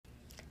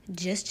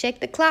Just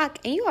check the clock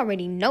and you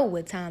already know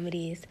what time it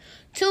is.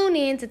 Tune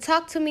in to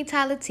Talk to Me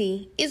Tyler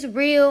T. It's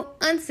real,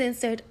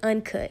 uncensored,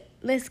 uncut.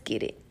 Let's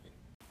get it.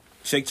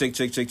 Check, check,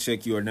 check, check,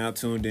 check. You are now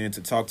tuned in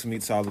to Talk to Me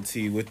Tyler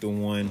T with the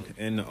one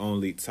and the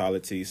only Tyler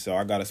T. So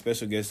I got a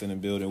special guest in the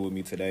building with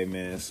me today,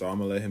 man. So I'm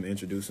going to let him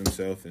introduce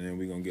himself and then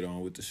we're going to get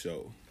on with the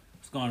show.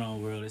 What's going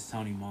on, world? It's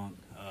Tony Monk,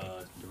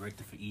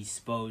 director for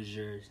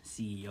Exposure,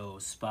 CEO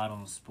of Spot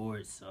on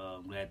Sports.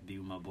 I'm glad to be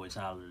with my boy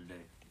Tyler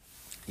today.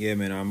 Yeah,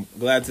 man, I'm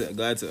glad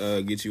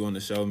to get you on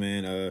the show,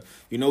 man.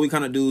 We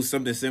kind of do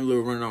something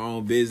similar, running our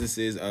own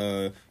businesses,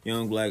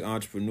 young black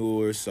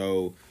entrepreneurs.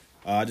 So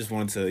I just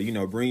wanted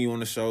to, bring you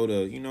on the show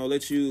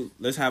to,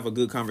 let's have a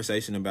good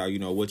conversation about,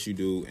 what you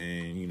do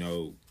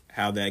and,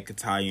 how that could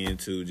tie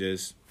into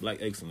just black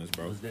excellence,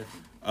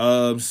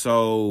 bro.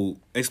 So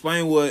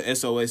explain what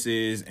SOS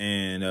is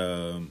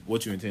and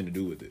what you intend to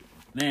do with it.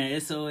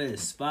 Man, SOS,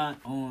 Spot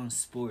on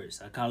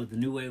Sports. I call it the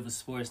new wave of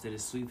sports that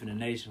is sweeping the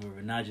nation where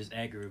we're not just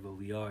accurate, but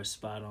we are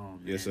spot on.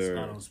 Yes, sir.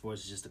 Spot on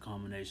Sports is just a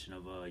combination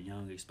of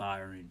young,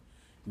 aspiring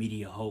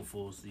media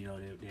hopefuls,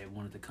 that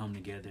wanted to come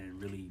together and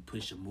really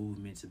push a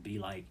movement to be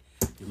like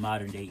the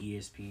modern-day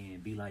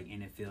ESPN, be like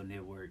NFL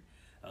Network,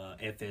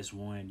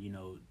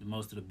 FS1,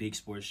 most of the big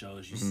sports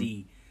shows you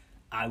see.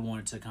 I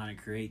wanted to kind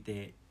of create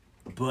that,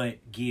 but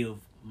give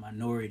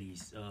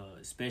minorities,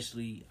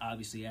 especially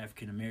obviously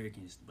African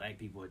Americans, black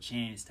people, a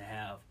chance to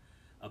have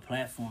a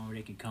platform where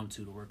they can come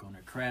to work on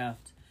their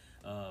craft,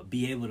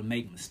 be able to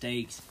make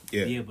mistakes,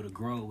 be able to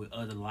grow with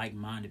other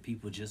like-minded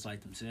people just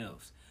like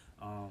themselves.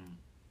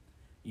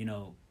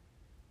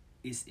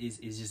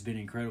 It's just been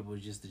incredible,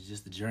 just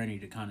the journey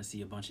to kind of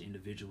see a bunch of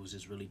individuals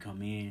just really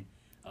come in.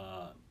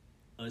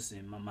 Us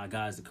and my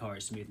guy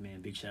Zakari Smith, man,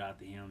 big shout out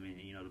to him,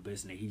 and the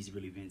best that he's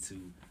really been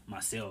to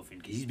myself,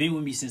 and because he's been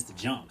with me since the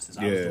jump, since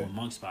I was doing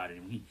Monk Spot,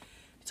 and we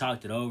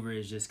talked it over.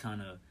 It's just kind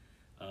of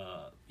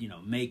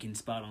making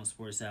Spot on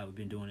Sports out. We've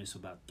been doing this for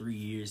about 3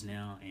 years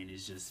now, and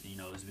it's just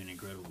it's been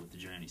incredible with the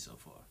journey so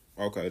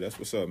far. Okay, that's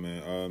what's up,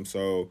 man.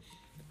 So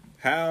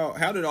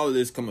how did all of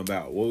this come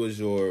about? What was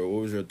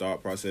your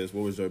thought process?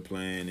 What was your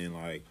plan, and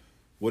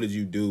what did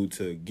you do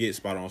to get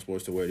Spot on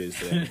Sports to where it is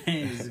today?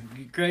 It's a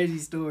crazy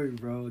story,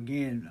 bro.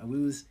 Again,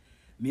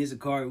 me and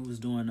Zakari, we was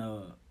doing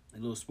a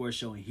little sports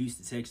show in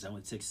Houston, Texas. I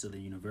went to Texas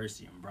Southern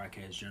University. I'm a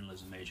broadcast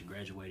journalism major,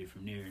 graduated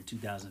from there in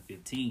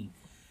 2015.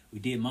 We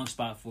did Monk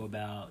Spot for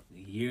about a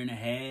year and a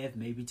half,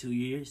 maybe 2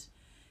 years.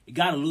 It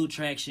got a little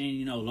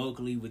traction,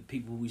 locally with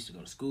people we used to go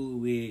to school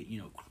with,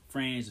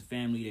 friends and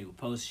family. They would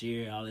post,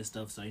 share, all that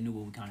stuff, so they knew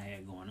what we kind of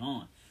had going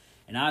on.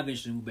 And I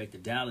eventually moved back to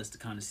Dallas to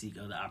kind of seek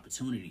other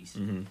opportunities.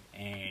 And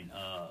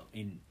I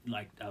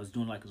was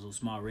doing a little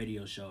small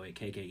radio show at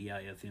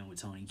KKEI-FM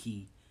with Tony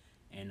Key.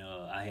 And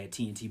I had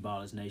TNT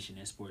Ballers Nation,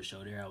 that sports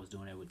show there. I was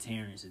doing that with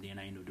Terrence, and then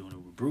I ended up doing it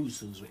with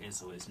Bruce, who's with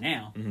SOS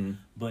now.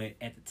 But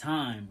at the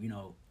time,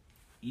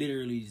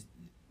 literally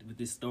with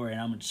this story,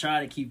 and I'm going to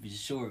try to keep it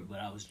short, but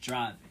I was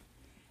driving.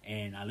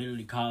 And I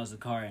literally called the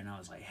car, and I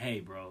was like, hey,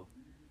 bro,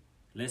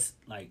 let's,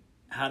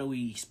 how do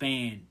we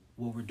expand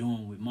what we're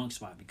doing with Monk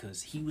Spot?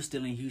 Because he was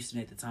still in Houston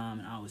at the time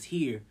and I was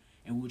here,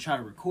 and we would try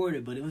to record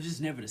it, but it was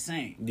just never the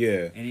same.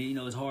 Yeah. And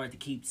it's hard to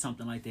keep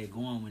something like that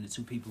going when the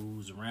two people who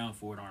was around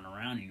for it aren't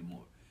around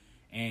anymore.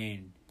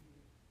 And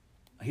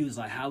he was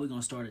like, how are we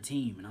gonna start a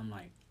team? And I'm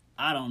like,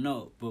 I don't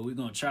know, but we're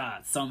gonna try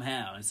it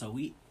somehow. And so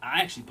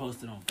I actually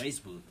posted on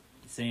Facebook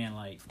saying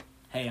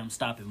hey, I'm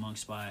stopping Monk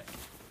Spot.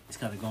 It's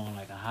kind of going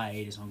a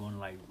hiatus. I'm going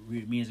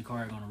to me and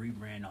Zakari are going to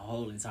rebrand the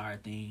whole entire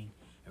thing.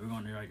 And we're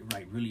going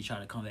to really try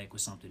to come back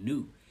with something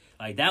new.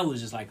 That was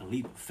just a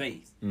leap of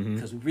faith.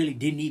 Because we really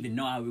didn't even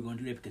know how we were going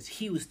to do that because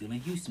he was still in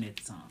Houston at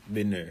the time.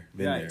 Been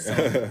there.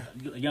 So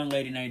a young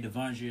lady named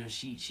Devondria,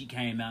 she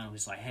came out and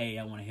was like, hey,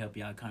 I want to help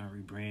y'all kind of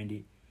rebrand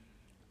it.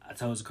 I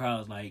told Zakari, I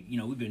was like,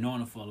 we've been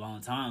knowing him for a long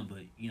time,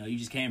 but, you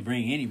just can't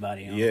bring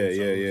anybody on.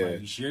 Yeah.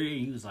 Like, you sure? And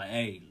he was like,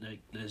 hey,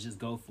 let's just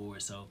go for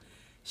it. So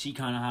she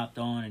kind of hopped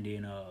on, and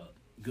then a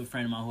good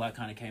friend of mine who I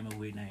kind of came up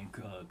with named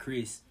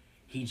Chris,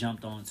 he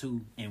jumped on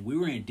too. And we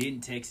were in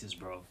Denton, Texas,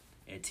 bro,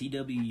 at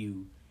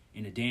TWU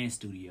in the dance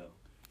studio.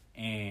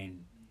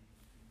 And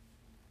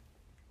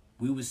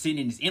we was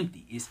sitting, it's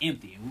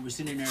empty. And we were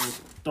sitting there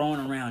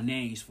throwing around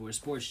names for a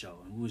sports show.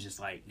 And we was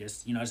just like,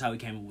 that's how we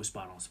came up with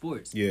Spot on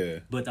Sports. Yeah.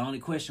 But the only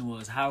question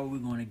was, how are we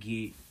going to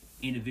get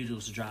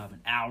individuals to drive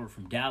an hour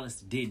from Dallas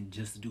to Denton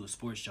just to do a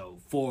sports show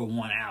for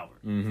 1 hour?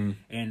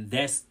 And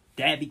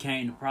that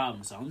became the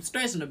problem. So I'm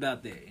stressing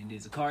about that. And then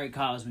Zakari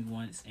calls me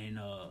once, and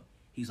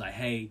he's like,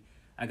 hey,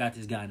 I got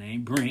this guy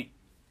named Brent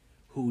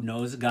who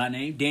knows a guy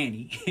named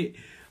Danny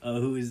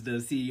who is the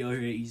CEO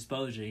here at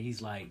Exposure. And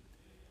he's like,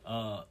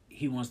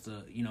 he wants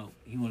to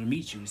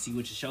meet you and see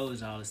what your show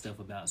is, all this stuff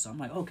about. So I'm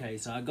like, okay.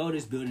 So I go to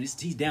this building.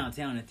 He's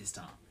downtown at this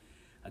time.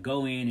 I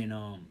go in,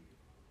 and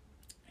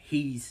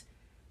he's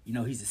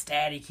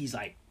ecstatic. He's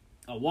like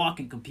a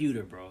walking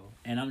computer, bro.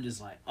 And I'm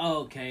just like,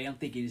 oh, okay. I'm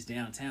thinking it's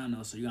downtown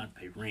though, so you have to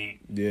pay rent.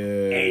 Yeah.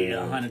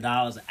 $80 to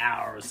 $100 an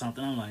hour or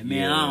something. I'm like,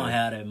 man, I don't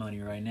have that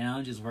money right now.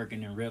 I'm just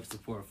working in rep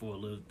support for a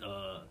little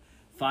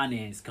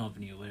finance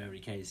company or whatever the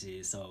case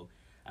is. So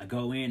I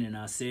go in and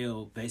I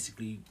sell.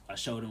 Basically, I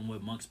showed them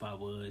what Monk Spot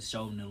was,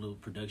 showed them the little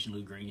production,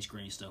 little green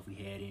screen stuff we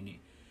had in it,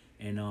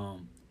 and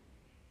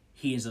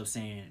he ends up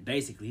saying,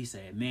 basically, he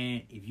said,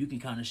 man, if you can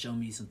kind of show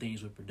me some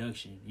things with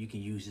production, you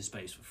can use this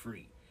space for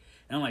free.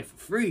 And I'm like, for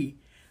free?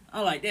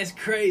 I'm like, that's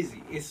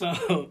crazy. And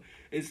so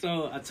I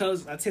tell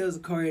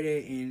Zakaria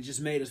that, and it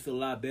just made us feel a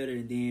lot better.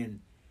 And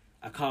then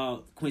I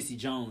called Quincy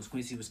Jones.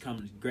 Quincy was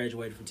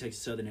graduated from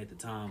Texas Southern at the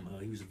time.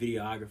 He was a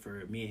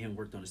videographer. Me and him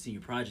worked on a senior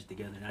project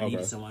together, and I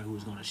needed someone who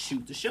was going to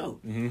shoot the show.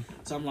 Mm-hmm.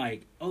 So I'm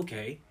like,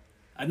 okay,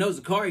 I know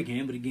Zakaria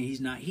can, but again,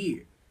 he's not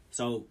here.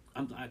 So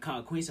I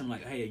called Quincy. I'm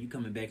like, hey, are you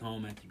coming back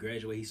home after you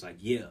graduate? He's like,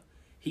 yeah.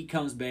 He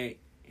comes back,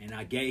 and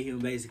I gave him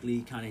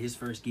basically kind of his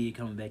first gig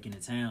coming back into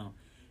town.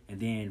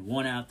 And then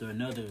one after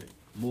another,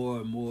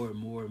 more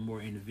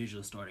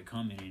individuals started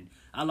coming. And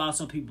I lost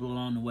some people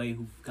along the way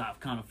who got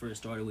kind of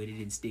first started with it,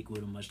 didn't stick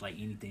with them, much like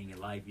anything in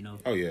life, you know.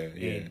 Oh, yeah.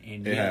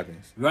 And it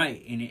happens.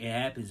 Right, and it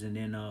happens. And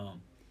then,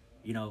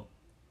 you know,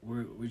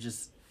 we're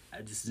just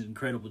an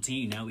incredible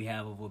team. Now we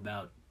have over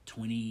about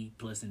 20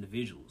 plus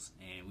individuals,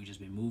 and we just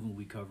been moving.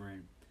 We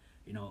covering,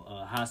 you know,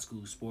 high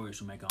school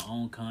sports. We make our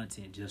own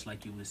content, just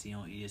like you would see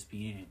on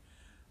ESPN.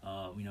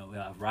 You know, we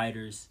have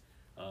writers,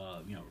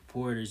 you know,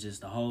 reporters,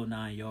 just the whole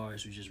 9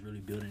 yards. We're just really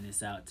building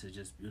this out to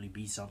just really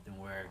be something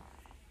where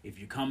if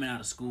you're coming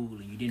out of school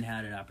and you didn't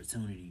have that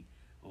opportunity,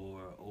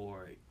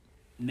 or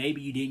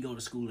maybe you didn't go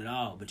to school at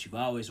all, but you've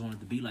always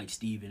wanted to be like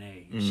Stephen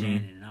A. and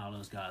Shannon and all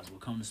those guys, we'll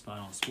come to Spot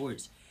on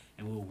Sports,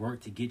 and we'll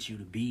work to get you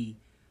to be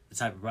the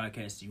type of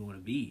broadcaster you want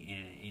to be.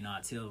 And, you know, I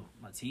tell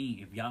my team,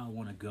 if y'all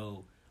want to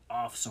go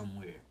off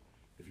somewhere,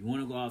 if you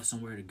want to go off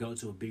somewhere to go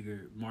to a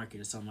bigger market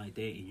or something like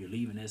that, and you're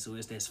leaving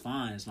SOS, that's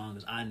fine, as long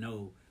as I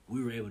know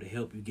we were able to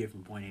help you get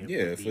from point A to point B.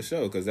 Yeah, for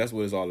sure, because that's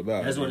what it's all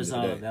about. That's what it's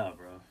all about,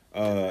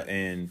 bro.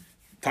 And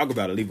talk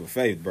about a leap of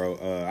faith, bro.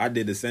 I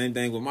did the same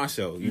thing with my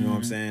show. You know what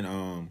I'm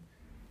saying?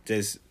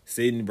 Just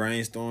sitting,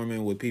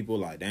 brainstorming with people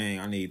like, dang,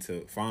 I need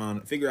to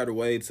figure out a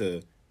way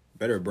to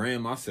better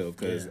brand myself,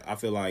 because I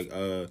feel like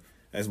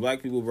as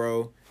black people,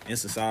 bro, in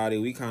society,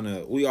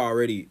 we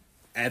already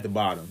at the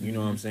bottom. You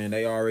know what I'm saying?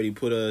 They already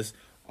put us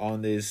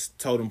on this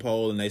totem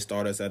pole and they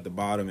start us at the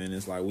bottom, and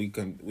it's like we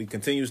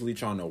continuously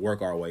trying to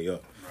work our way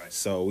up. Right.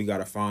 So we got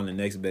to find the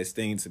next best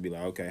thing to be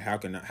like, okay, how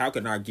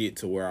can I get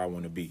to where I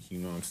want to be? You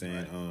know what I'm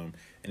saying? Right.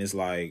 And it's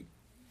like,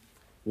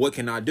 what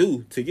can I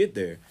do to get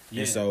there?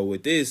 Yeah. And so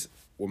with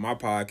my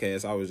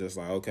podcast, I was just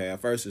like, okay,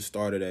 at first it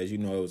started as, you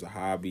know, it was a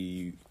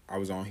hobby. I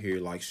was on here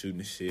like shooting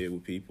the shit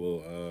with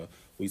people.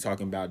 We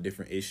talking about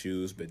different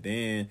issues, but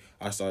then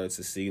I started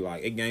to see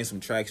like it gained some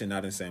traction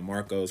out in San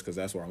Marcos, because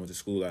that's where I went to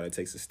school out of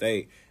Texas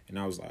State. And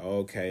I was like,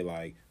 okay,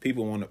 like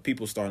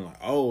people starting like,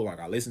 oh,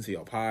 like I listen to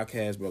your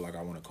podcast, bro. Like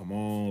I want to come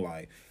on,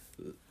 like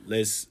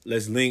let's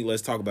link,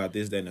 let's talk about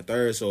this, that, and the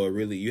third. So it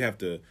really, you have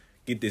to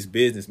get this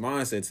business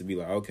mindset to be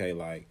like, okay,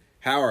 like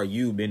how are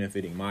you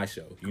benefiting my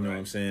show? You know what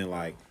I'm saying?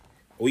 Like,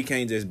 we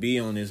can't just be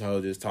on this hoe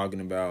just talking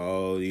about,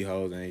 oh, these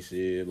hoes ain't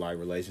shit, like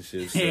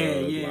relationships suck,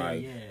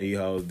 these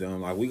hoes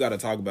dumb. Like, we got to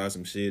talk about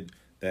some shit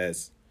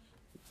that's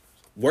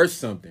worth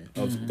something.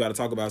 We got to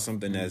talk about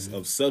something that's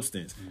of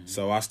substance.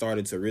 So I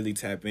started to really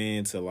tap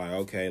into like,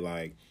 okay,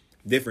 like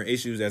different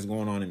issues that's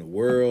going on in the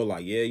world.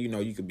 Like, yeah, you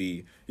know, you could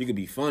be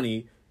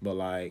funny, but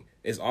like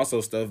it's also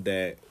stuff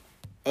that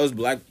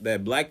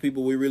black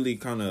people, we really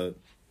kind of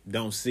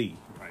don't see,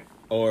 Right.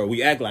 or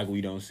we act like we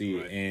don't see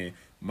it. And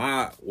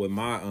my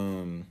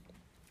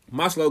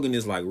slogan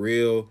is like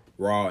real,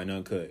 raw, and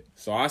uncut.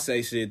 So I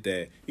say shit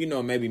that, you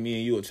know, maybe me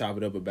and you will chop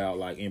it up about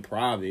like in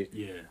private.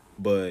 Yeah.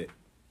 But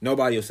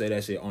nobody will say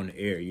that shit on the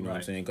air. You know what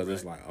I'm saying? Because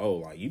it's like, oh,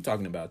 like you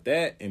talking about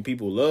that, and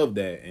people love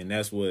that, and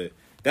that's what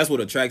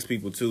attracts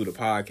people to the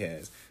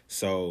podcast.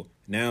 So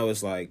now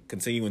it's like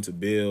continuing to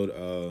build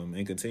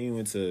and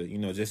continuing to, you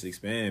know, just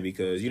expand,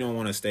 because you don't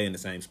want to stay in the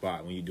same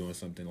spot when you're doing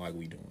something like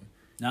we doing.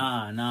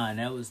 Nah, and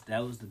that was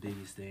the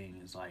biggest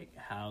thing. It's like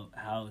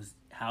how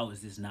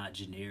is this not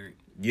generic?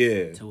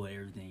 Yeah. To what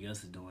everything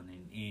else is doing,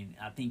 and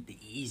I think the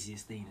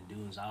easiest thing to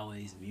do is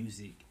always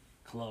music,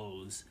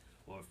 clothes,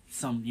 or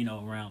some, you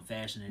know, around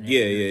fashion and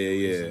yeah.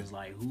 So it's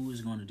like, who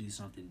is going to do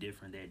something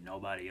different that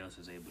nobody else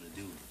is able to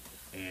do?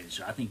 And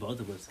so I think both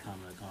of us kind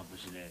of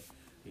accomplishing that,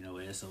 you know,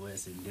 with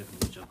SOS and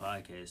definitely with your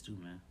podcast too,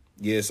 man.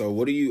 Yeah. So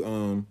what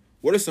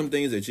are some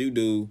things that you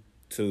do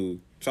to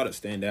try to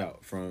stand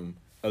out from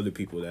other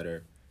people that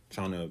are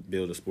trying to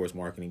build a sports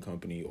marketing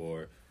company,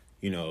 or,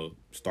 you know,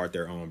 start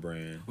their own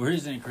brand? Well,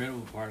 here's the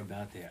incredible part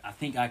about that. I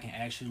think I can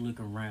actually look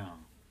around,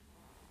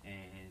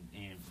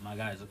 and my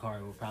guy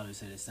Zakaria will probably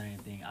say the same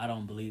thing. I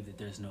don't believe that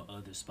there's no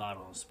other spot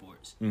on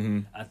sports.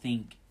 I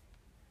think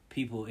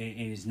people, and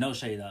it's no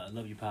shade, I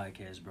love your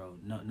podcast, bro.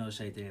 No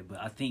shade there,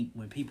 but I think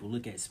when people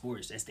look at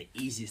sports, that's the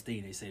easiest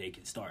thing they say they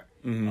can start.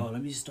 Oh,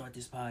 let me just start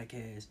this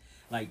podcast.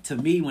 Like, to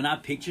me, when I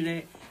picture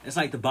that, it's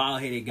like the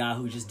bald-headed guy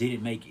who just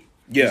didn't make it.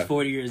 Yeah. He's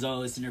 40 years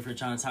old, sitting there for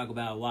trying to talk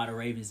about why the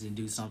Ravens didn't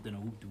do something, or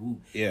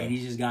whoop-de-whoop. Yeah. And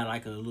he just got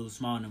like a little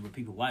small number of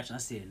people watching. I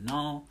said,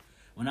 no.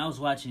 When I was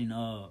watching, when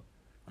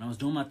I was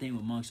doing my thing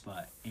with Monk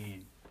Spot,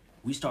 and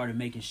we started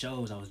making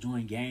shows. I was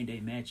doing game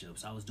day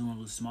matchups. I was doing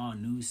little small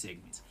news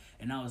segments.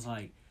 And I was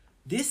like,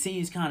 this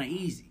seems kind of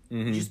easy.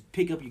 You just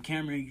pick up your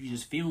camera and you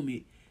just film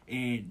it.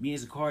 And me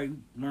and Zakari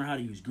learned how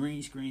to use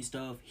green screen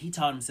stuff. He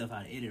taught himself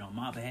how to edit on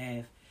my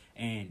behalf.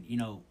 And, you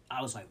know,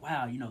 I was like,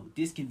 wow, you know,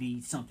 this can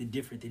be something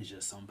different than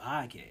just some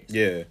podcast.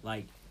 Yeah.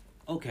 Like,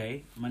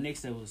 okay, my next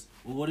step was,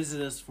 well, what is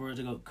it for us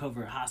to go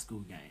cover high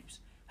school games?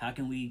 How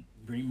can we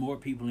bring more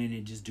people in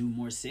and just do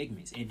more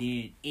segments? And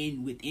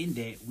then within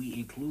that, we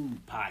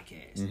include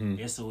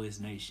podcasts, SOS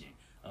Nation,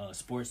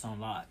 Sports on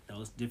Lock,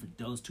 those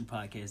two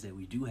podcasts that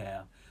we do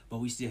have, but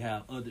we still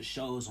have other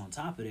shows on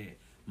top of that.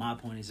 My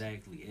point is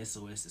exactly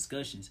SOS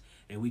discussions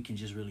that we can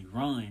just really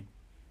run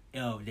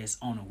that's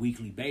on a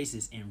weekly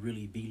basis and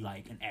really be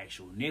like an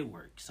actual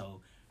network. So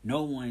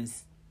no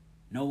one's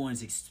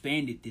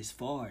expanded this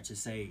far to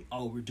say,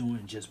 oh, we're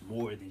doing just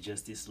more than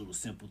just this little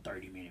simple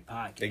 30-minute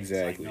podcast.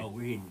 Exactly. Like, no,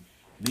 we're hitting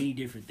many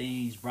different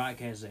things.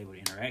 Broadcasters able to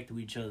interact with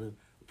each other.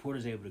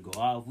 Reporters able to go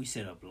off. We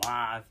set up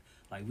live.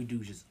 Like, we do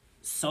just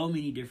so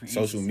many different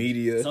social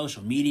media.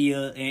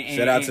 And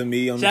shout out to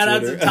me on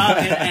shout Twitter. Out to Tom.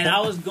 and I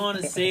was going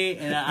to say it,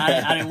 and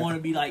I didn't want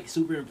to be like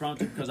super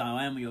impromptu because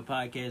I am on your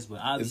podcast, but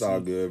obviously it's all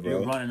good, bro.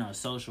 You're running our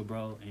social,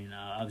 bro, and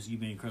obviously you've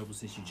been incredible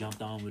since you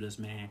jumped on with us,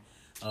 man.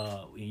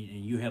 And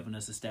you helping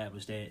us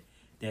establish that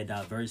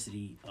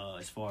diversity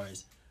as far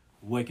as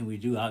what can we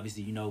do.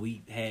 Obviously, you know,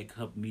 we had a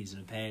couple meetings in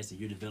the past, and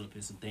you're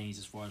developing some things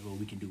as far as what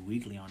we can do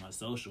weekly on our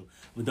social.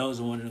 But those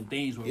are one of them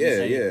things where we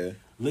say,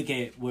 look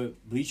at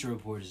what Bleacher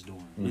Report is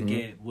doing. Look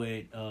at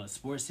what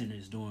Sports Center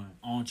is doing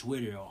on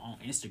Twitter or on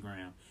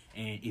Instagram.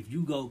 And if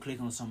you go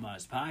click on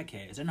somebody's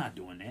podcast, they're not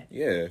doing that.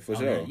 Yeah, for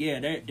sure. Yeah,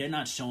 they're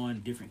not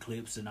showing different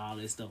clips and all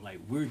this stuff like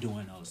we're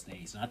doing those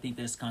things. And I think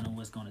that's kind of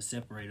what's going to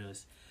separate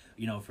us,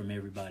 you know, from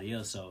everybody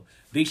else. So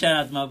big shout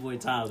out to my boy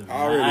Tyler.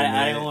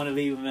 I didn't want to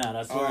leave him out.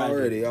 I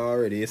swear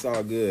already. It's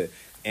all good.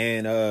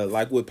 And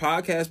like with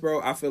podcasts, bro,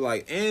 I feel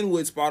like, and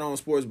with Spot On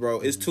Sports, bro,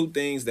 it's two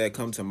things that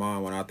come to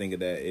mind when I think of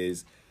that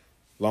is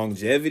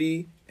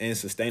longevity and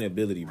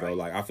sustainability, bro. Right.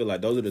 Like, I feel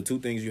like those are the two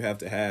things you have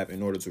to have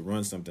in order to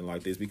run something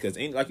like this. Because,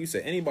 like you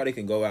said, anybody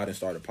can go out and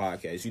start a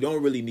podcast. You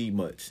don't really need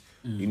much.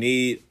 You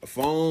need a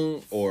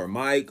phone or a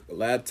mic, a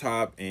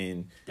laptop,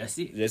 and that's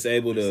it. Just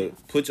able to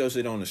put your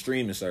shit on a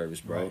streaming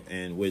service, bro. Right.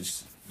 And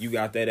which you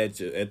got that at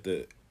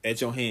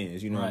your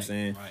hands. You know what I'm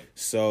saying? Right.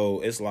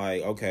 So it's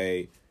like,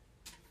 okay,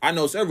 I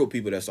know several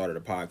people that started a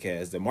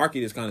podcast. The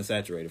market is kind of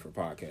saturated for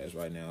podcasts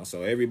right now.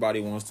 So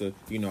everybody wants to,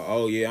 you know,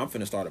 oh yeah, I'm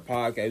finna start a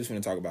podcast. I'm just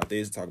finna talk about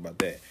this, talk about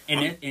that. And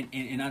I didn't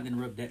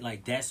interrupt that.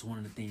 Like, that's one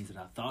of the things that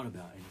I thought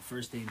about. And the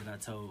first thing that I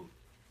told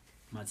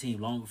my team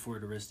long before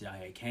the rest of y'all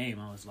had came,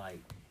 I was like,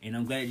 and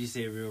I'm glad you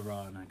said real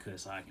raw and uncut,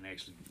 so I can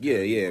actually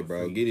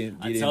bro. Free. Get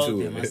into it. I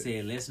told them, I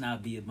said, let's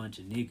not be a bunch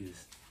of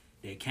niggas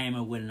that came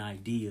up with an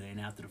idea, and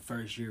after the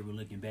first year, we're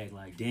looking back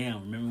like,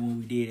 damn, remember when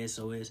we did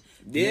SOS?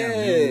 Yeah.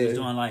 Remember we was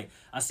doing like,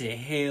 I said,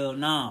 hell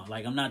no.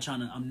 Like, I'm not trying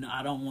to,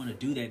 I don't want to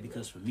do that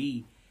because for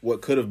me,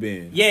 what could have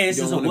been. Yeah, it's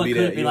just what could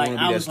have been. Like,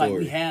 I was like,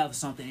 we have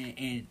something,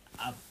 and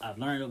I've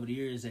learned over the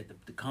years that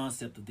the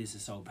concept of this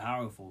is so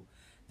powerful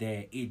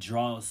that it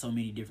draws so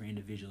many different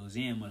individuals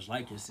in, much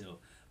like yourself,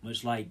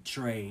 much like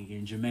Trey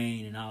and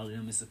Jermaine and all of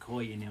them and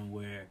Sequoia and them,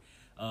 where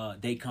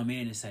they come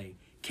in and say,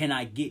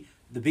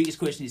 the biggest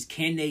question is,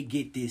 can they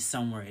get this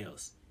somewhere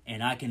else?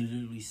 And I can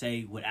literally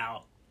say,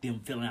 without them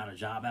filling out a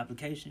job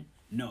application,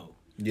 no.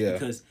 Yeah.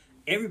 Because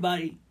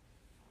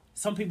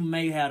some people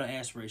may have the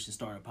aspiration to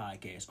start a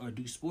podcast or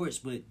do sports,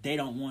 but they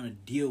don't want to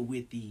deal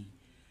with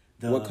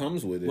what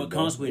comes with it. What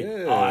comes with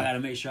it. Oh, I got to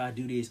make sure I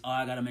do this. Oh,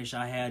 I got to make sure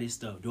I have this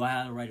stuff. Do I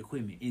have the right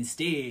equipment?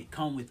 Instead,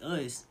 come with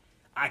us.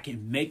 I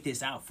can make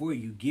this out for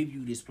you, give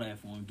you this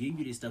platform, give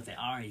you this stuff that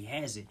already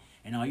has it,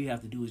 and all you have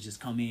to do is just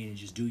come in and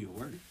just do your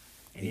work.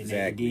 And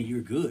then you're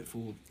good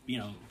for, you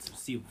know, to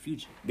see the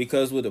future.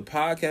 Because with a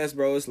podcast,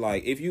 bro, it's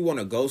like, if you want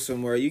to go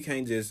somewhere, you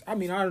can't just, I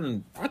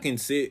can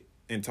sit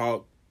and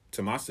talk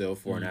to myself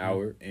for an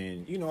hour,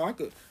 and, you know, I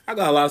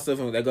got a lot of stuff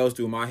that goes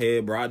through my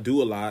head, bro. I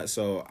do a lot,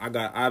 so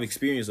I've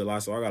experienced a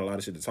lot, so I got a lot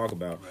of shit to talk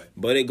about. Right.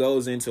 But it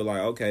goes into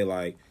like, okay,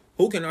 like,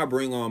 who can I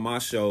bring on my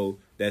show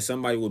that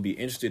somebody would be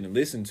interested in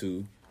listening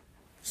to?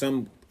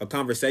 A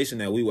conversation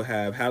that we would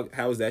have,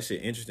 how is that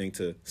shit interesting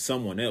to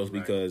someone else?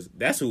 Right. Because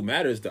that's who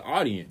matters, the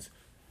audience.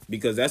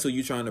 Because that's who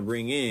you're trying to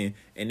bring in.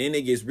 And then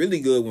it gets really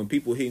good when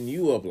people hitting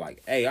you up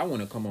like, hey, I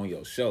want to come on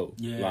your show.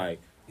 Yeah. Like,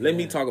 let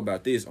me talk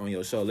about this on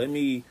your show. Let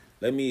me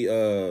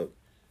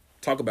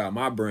talk about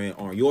my brand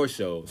on your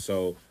show.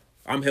 So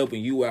I'm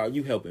helping you out,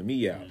 you helping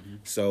me out. Mm-hmm.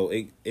 So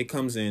it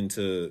comes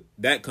into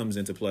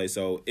play.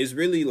 So it's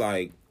really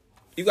like,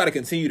 you got to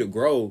continue to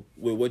grow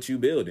with what you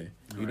building.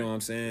 You know what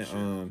I'm saying?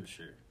 For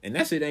sure. And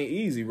that shit ain't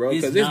easy, bro.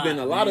 Because there's been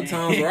a lot of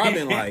times where I've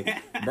been like,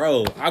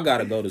 bro, I got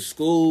to go to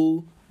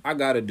school. I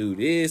got to do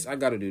this. I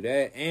got to do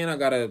that. And I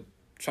got to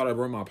try to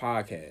run my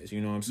podcast.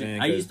 You know what I'm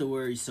saying? I used to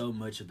worry so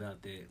much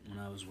about that when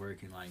I was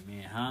working. Like,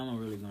 man, how am I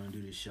really going to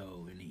do this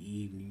show in the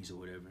evenings or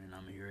whatever? And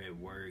I'm here at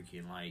work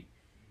and, like,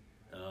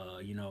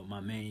 You know, my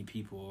main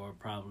people are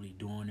probably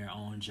doing their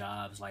own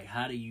jobs. Like,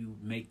 how do you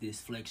make this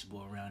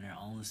flexible around their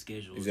own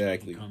schedules?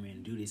 Exactly. So come in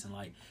and do this. And,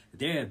 like,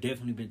 there have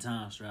definitely been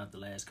times throughout the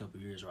last couple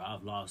of years where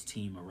I've lost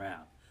team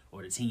morale,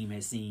 or the team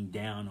has seemed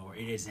down, or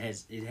it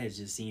has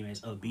just seemed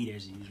as upbeat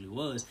as it usually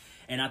was.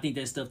 And I think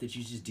that's stuff that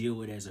you just deal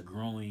with as a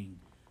growing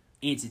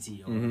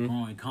entity or a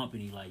growing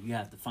company. Like, you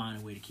have to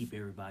find a way to keep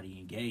everybody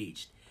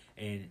engaged.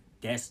 And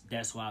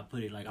that's why I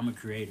put it, like, I'm a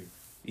creator.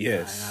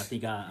 Yes. And I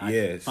think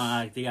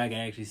I think I can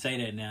actually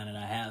say that now that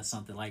I have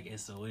something like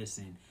SOS,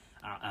 and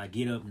I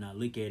get up and I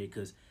look at it,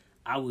 because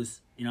I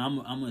was, you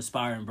know, I'm an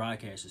aspiring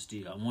broadcaster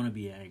still. I want to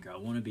be an anchor. I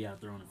want to be out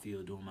there on the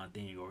field doing my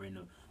thing, or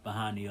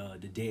behind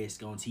the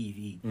desk on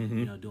TV,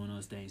 you know, doing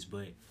those things.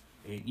 But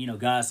you know,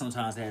 God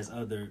sometimes has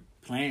other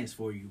plans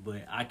for you.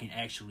 But I can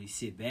actually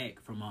sit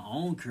back from my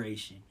own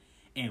creation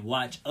and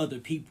watch other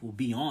people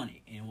be on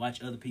it, and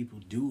watch other people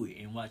do it,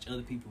 and watch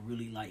other people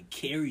really, like,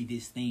 carry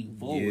this thing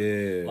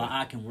forward, while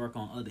I can work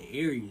on other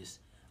areas,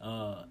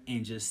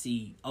 and just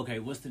see, okay,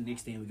 what's the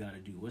next thing we got to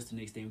do? What's the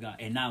next thing we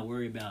got? And not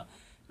worry about,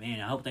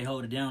 man, I hope they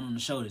hold it down on the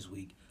show this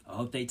week. I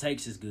hope they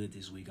takes us good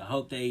this week. I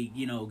hope they,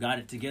 you know, got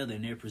it together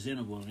and they're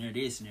presentable and they're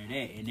this and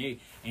they're that. And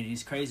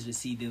it's crazy to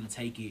see them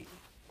take it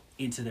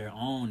into their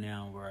own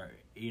now, where,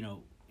 you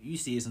know, you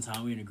see it sometimes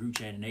we're in a group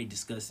chat and they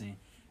discussing,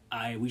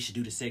 we should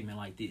do the segment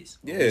like this.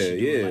 Or we should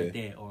do it like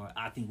that. Or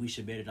I think we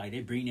should better, like, they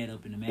bring that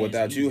up in the match.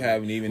 Without you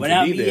having even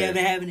without to be me there.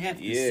 having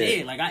to say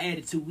it. Like,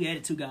 we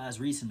added two guys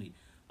recently,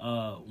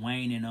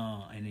 Wayne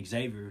and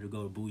Xavier, to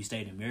go to Bowie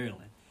State in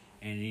Maryland.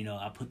 And, you know,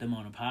 I put them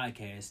on a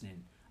podcast,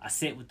 and I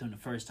sat with them the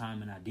first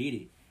time and I did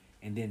it.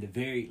 And then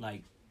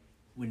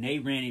when they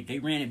ran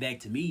it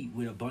back to me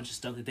with a bunch of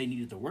stuff that they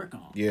needed to work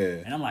on. Yeah.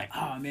 And I'm like,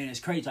 oh man, it's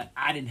crazy. Like,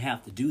 I didn't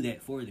have to do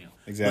that for them.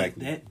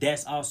 Exactly. But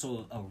that's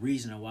also a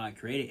reason why I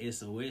created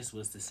SOS,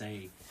 was to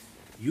say,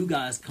 you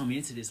guys come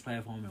into this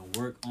platform and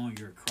work on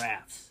your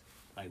crafts.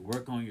 Like,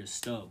 work on your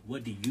stuff.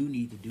 What do you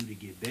need to do to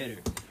get better?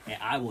 And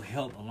I will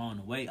help along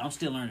the way. I'm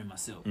still learning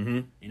myself.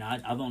 You know,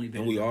 I've only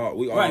been... And we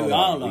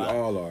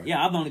all are.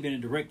 Yeah, I've only been a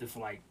director for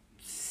like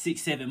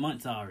 6-7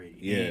 months already.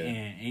 Yeah.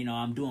 And you know,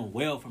 I'm doing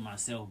well for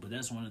myself, but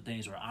that's one of the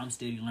things where I'm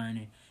still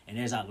learning, and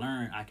as I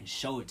learn, I can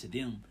show it to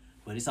them.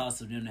 But it's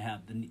also them to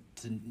have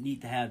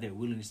need to have that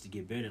willingness to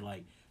get better.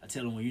 Like, I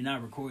tell them, when you're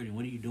not recording,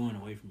 what are you doing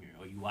away from here?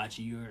 Are you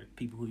watching your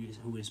people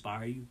who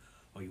inspire you?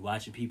 Are you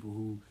watching people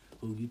who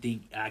you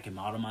think I can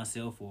model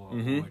myself, or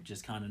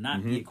just kind of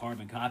not be a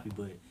carbon copy,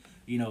 but,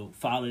 you know,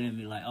 follow them and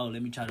be like, oh,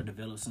 let me try to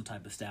develop some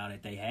type of style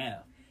that they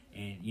have,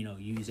 and, you know,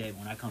 use that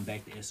when I come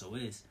back to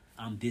SOS.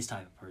 I'm this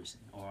type of person,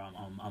 or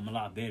I'm a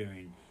lot better,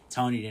 and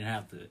Tony didn't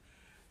have to,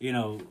 you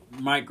know,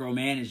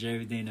 micromanage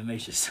everything to make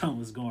sure something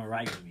was going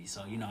right with me.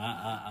 So, you know,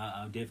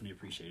 I definitely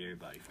appreciate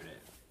everybody for that.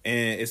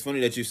 And it's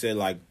funny that you said,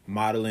 like,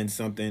 modeling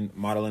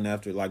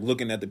after, like,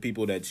 looking at the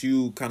people that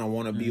you kind of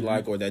want to be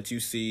like, or that you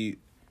see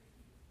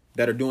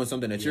that are doing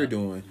something that you're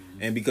doing.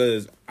 And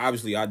because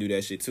obviously I do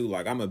that shit too.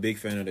 Like, I'm a big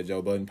fan of the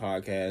Joe Budden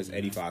podcast,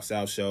 85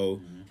 South Show.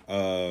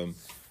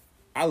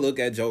 I look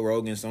at Joe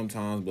Rogan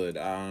sometimes, but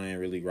I ain't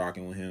really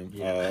rocking with him.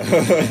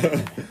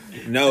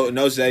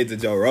 No shade to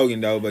Joe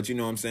Rogan though, but you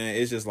know what I'm saying?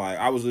 It's just like,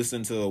 I was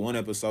listening to one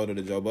episode of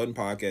the Joe Budden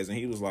podcast, and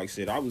he was like,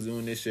 shit, I was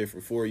doing this shit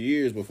for 4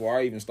 years before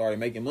I even started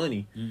making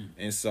money.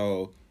 And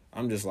so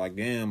I'm just like,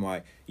 damn,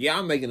 like, yeah,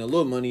 I'm making a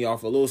little money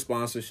off of little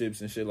sponsorships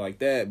and shit like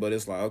that, but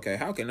it's like, okay,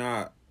 how can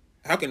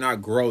I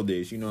grow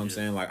this? You know what I'm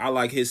saying? Like, I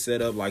like his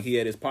setup. Like, he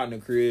had his partner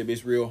crib.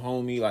 It's real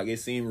homey. Like, it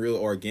seemed real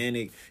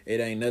organic. It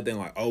ain't nothing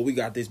like, oh, we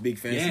got this big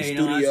fancy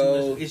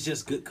studio. It's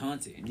just good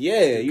content.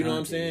 Yeah, you know what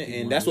I'm saying?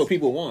 And that's what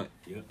people want.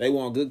 Yep. They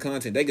want good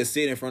content. They could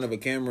sit in front of a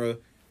camera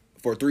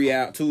for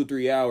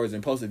 2-3 hours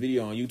and post a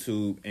video on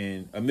YouTube,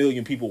 and 1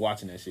 million people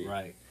watching that shit.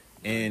 Right.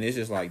 And it's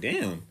just like,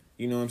 damn.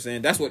 You know what I'm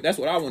saying? That's what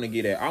I want to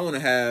get at. I want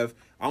to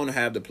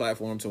have the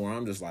platform to where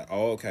I'm just like,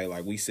 oh, okay,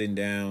 like, we sitting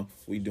down,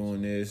 we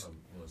doing this.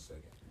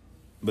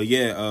 But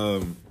yeah,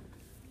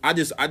 I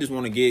just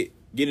want to get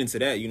into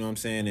that, you know what I'm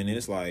saying? And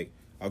it's like,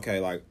 okay,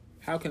 like,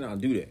 how can I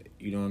do that?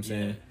 You know what I'm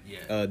saying?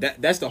 Yeah.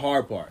 That's the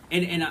hard part.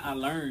 And I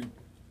learned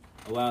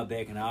a while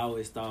back, and I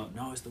always thought,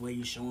 no, it's the way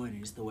you're showing it.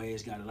 It's the way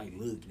it's got to, like,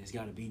 look, and it's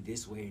got to be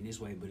this way and this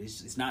way. But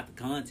it's not the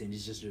content.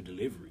 It's just your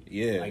delivery.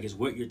 Yeah. Like, it's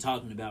what you're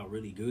talking about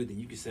really good. Then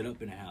you can set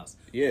up in a house.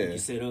 Yeah. You can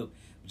set up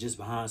just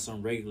behind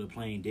some regular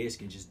plain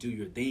desk and just do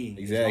your thing.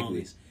 Exactly. As long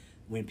as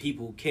when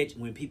people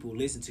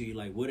listen to you,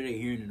 like, what are they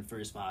hearing in the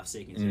first 5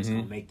 seconds? It's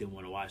going to make them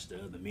want to watch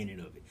the other minute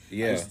of it.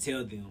 Yeah. I used to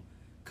tell them,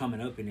 coming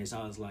up in this,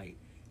 I was like,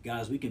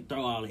 guys, we can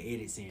throw all the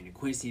edits in, and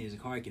Quincy and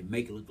Zakari can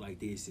make it look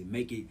like this and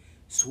make it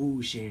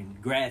swoosh,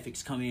 and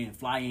graphics come in,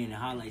 fly in, and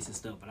highlights and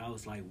stuff. But I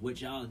was like, what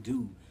y'all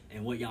do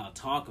and what y'all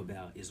talk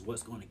about is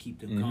what's going to keep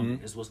them coming.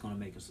 It's what's going to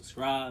make them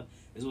subscribe.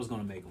 It's what's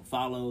going to make them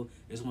follow.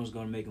 It's what's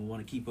going to make them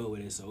want to keep up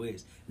with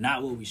SOS.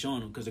 Not what we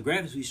showing them, because the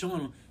graphics we showing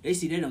them, they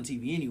see that on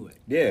TV anyway.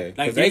 Yeah,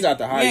 because like, they got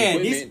the high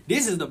equipment.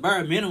 This is the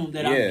bare minimum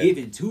that I'm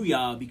giving to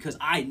y'all, because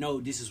I know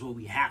this is what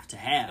we have to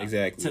have.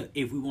 Exactly.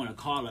 If we want to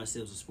call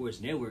ourselves a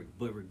sports network.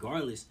 But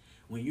regardless,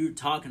 when you're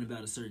talking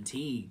about a certain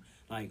team,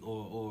 like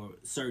or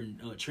certain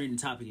trending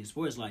topic in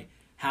sports, like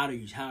how are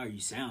you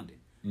sounding?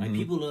 Like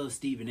people love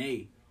Stephen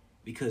A.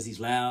 because he's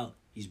loud,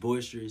 he's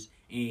boisterous,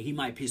 and he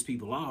might piss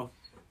people off.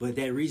 But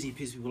that reason he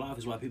pisses people off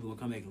is why people will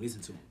come back and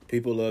listen to him.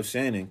 People love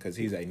Shannon because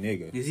he's a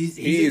nigga. He's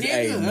a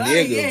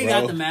nigga, yeah, he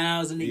bro. got the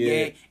mouths and the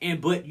gag,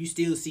 but you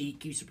still see he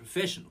keeps it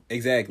professional.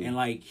 Exactly. And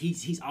like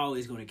he's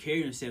always going to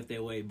carry himself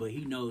that way, but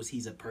he knows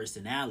he's a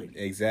personality.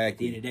 Exactly. At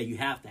the end of the day, you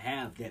have to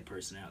have that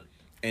personality.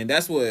 And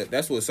that's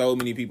what so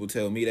many people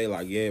tell me. They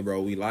like, yeah,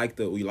 bro, we like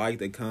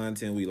the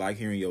content, we like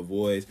hearing your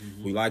voice,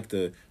 we like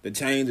the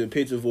change of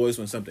pitch of voice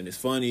when something is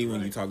funny,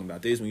 when you're talking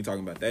about this, when you're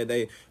talking about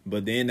that.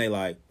 But then they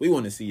like, we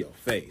want to see your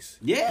face.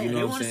 Yeah, you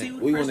know what I'm saying?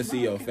 We want to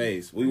see your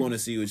face. We want to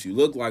see what you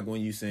look like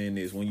when you saying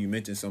this, when you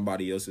mention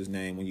somebody else's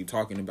name, when you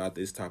talking about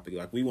this topic.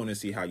 Like, we want to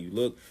see how you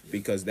look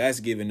because that's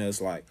giving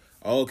us like,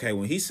 okay,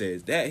 when he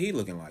says that, he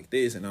looking like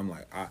this, and I'm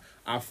like,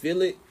 I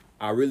feel it,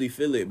 I really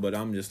feel it, but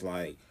I'm just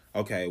like,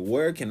 okay,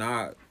 where can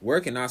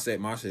I set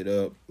my shit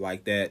up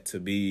like that to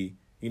be,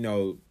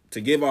 to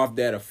give off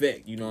that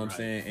effect, you know what I'm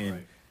saying?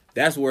 And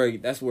that's where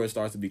it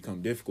starts to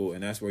become difficult,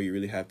 and that's where you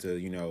really have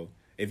to,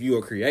 if you're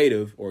a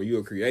creative or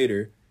you're a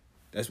creator,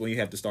 that's when you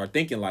have to start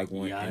thinking like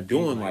one and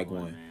doing like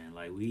one, man.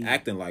 Like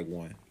acting like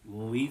one.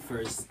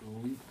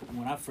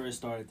 When I first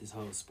started this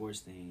whole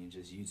sports thing and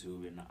just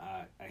YouTube, and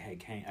I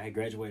had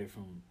graduated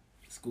from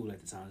school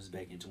at the time. This was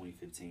back in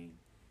 2015.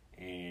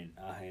 And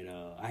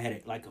I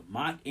had like a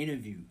mock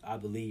interview, I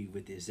believe,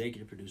 with the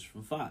executive producer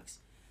from Fox,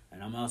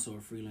 and I'm also a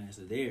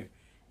freelancer there.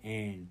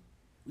 And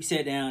we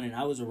sat down, and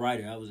I was a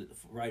writer. I was a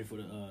writer for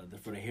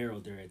the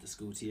Herald there at the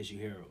school, TSU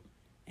Herald.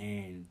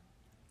 And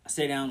I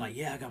sat down like,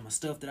 I got my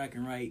stuff that I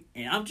can write,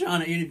 and I'm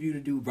trying to interview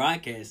the dude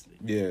broadcasting.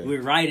 Yeah,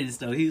 we're writing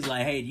stuff. He was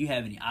like, "Hey, do you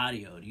have any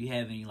audio? Do you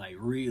have any like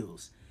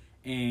reels?"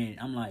 And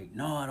I'm like,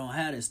 "No, I don't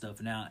have that stuff."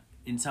 Now,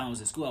 in time I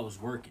was at school, I was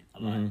working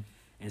a lot,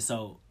 and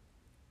so.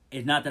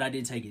 It's not that I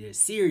didn't take it as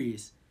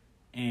serious,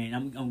 and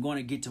I'm going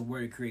to get to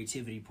where the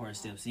creativity part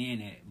steps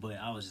in at, but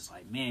I was just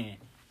like, man,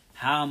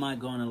 how am I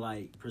going to,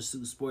 like,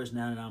 pursue sports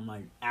now that I'm,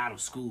 like, out of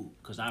school?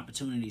 Because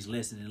opportunities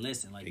lessen and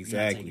lessen. Like,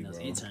 exactly, you're not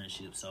taking those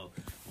internships. So,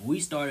 when we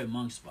started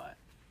Monk Spot,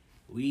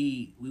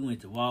 we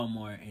went to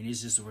Walmart, and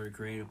it's just where the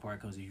creative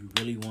part comes. If you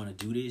really want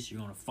to do this,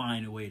 you're going to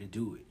find a way to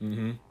do it.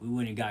 We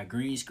went and got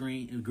green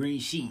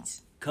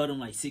sheets, cut them,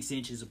 like, 6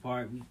 inches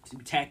apart. We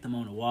tacked them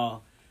on the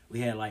wall. We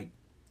had, like,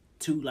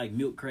 2 like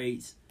milk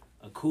crates,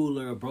 a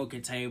cooler, a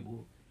broken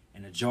table,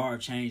 and a jar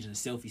of change and a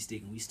selfie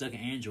stick, and we stuck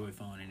an Android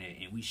phone in there,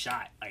 and we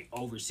shot like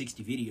over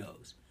 60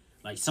 videos.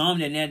 Like some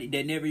that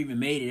never even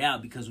made it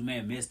out because we may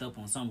have messed up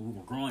on something. We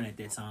were growing at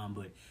that time,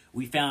 but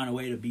we found a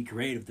way to be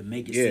creative to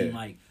make it seem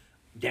like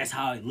that's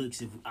how it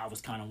looks if I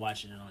was kind of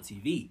watching it on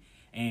TV.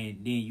 And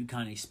then you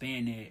kind of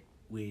expand that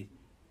with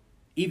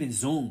even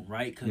Zoom,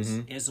 right?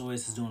 Because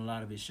SOS is doing a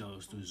lot of its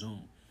shows through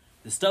Zoom.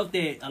 The stuff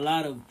that a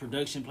lot of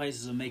production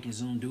places are making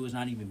Zoom do is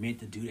not even meant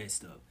to do that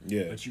stuff.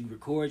 Yeah. But you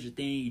record your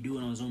thing, you do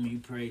it on Zoom, and you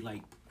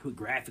put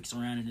graphics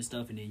around it and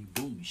stuff, and then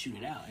you shoot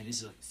it out, and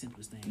it's the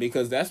simplest thing.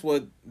 Because that's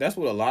what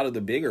a lot of the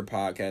bigger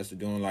podcasts are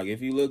doing. Like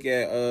if you look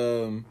at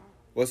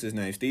what's his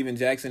name, Steven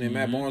Jackson and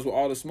Matt Barnes with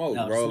All the Smoke,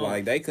 bro.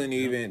 Like they couldn't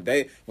even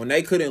when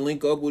they couldn't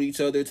link up with each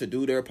other to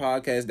do their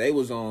podcast, they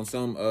was on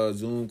some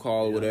Zoom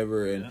call or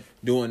whatever and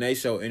doing their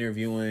show,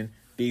 interviewing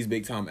these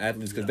big time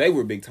athletes because they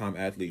were big time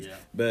athletes. Yeah.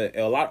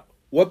 But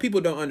what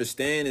people don't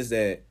understand is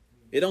that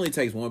it only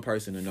takes one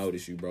person to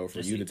notice you, bro,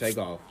 for you to take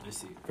off.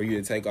 For you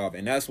to take off.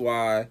 And that's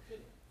why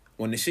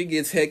when the shit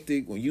gets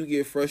hectic, when you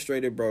get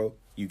frustrated, bro,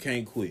 you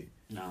can't quit.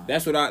 Nah.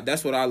 That's what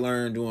I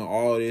learned doing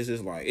all this.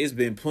 It's like it's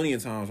been plenty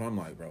of times where I'm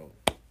like, bro,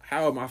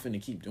 how am I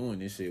finna keep doing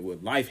this shit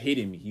with life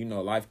hitting me?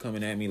 Life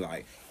coming at me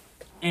like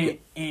And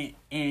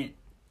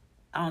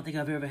I don't think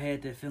I've ever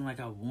had that feeling like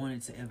I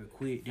wanted to ever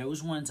quit. There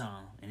was one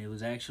time, and it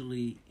was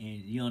actually,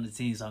 and you're on the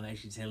team, so I'm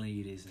actually telling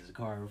you this, and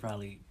Zakari will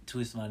probably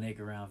twist my neck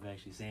around for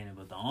actually saying it,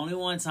 but the only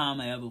one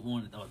time I ever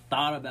wanted or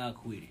thought about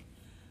quitting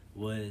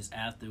was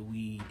after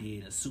we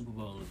did a Super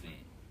Bowl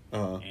event.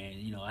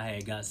 And, I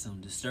had got some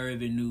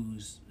disturbing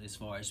news as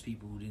far as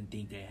people who didn't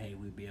think that, hey,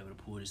 we'd be able to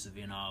pull this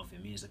event off,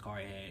 and me and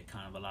Zakari had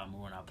kind of a lot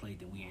more on our plate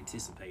than we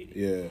anticipated.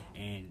 Yeah.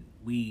 And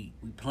we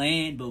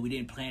planned, but we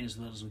didn't plan as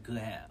well as we could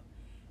have.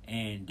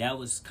 And that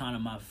was kind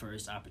of my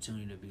first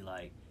opportunity to be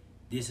like,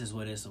 this is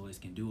what SOS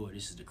can do, or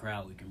this is the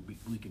crowd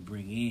we can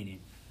bring in. And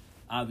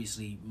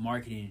obviously,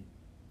 marketing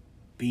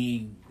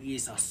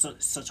is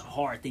such a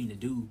hard thing to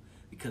do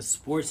because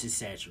sports is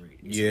saturated.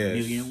 It's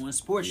 1,000,001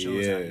 sports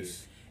shows out here.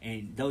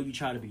 And though you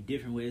try to be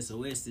different with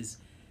SOS,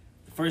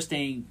 the first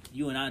thing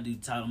you and I do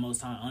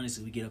most time,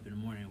 honestly, we get up in the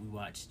morning and we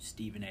watch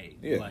Stephen A.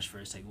 We watch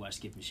First Take, we watch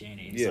Skip and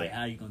Shannon. And it's like,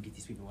 how are you going to get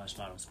these people to watch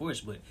Florida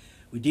Sports? But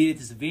we did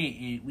this event,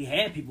 and we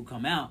had people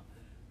come out.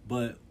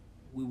 But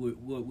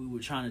what we were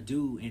trying to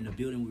do in the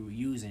building we were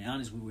using,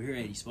 honestly, we were here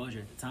at Exposure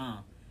at the time,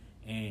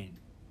 and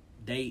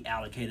they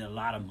allocated a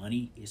lot of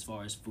money as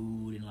far as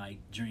food and like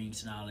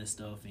drinks and all that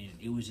stuff, and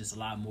it was just a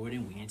lot more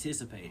than we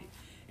anticipated.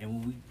 And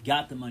when we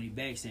got the money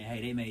back, saying,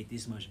 hey, they made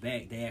this much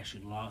back, they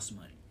actually lost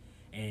money.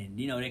 And,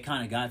 that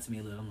kind of got to me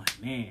a little. I'm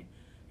like, man,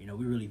 You know,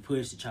 we really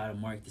pushed to try to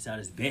market this out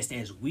as best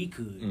as we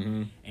could.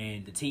 Mm-hmm.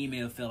 And the team may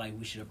have felt like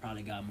we should have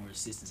probably got more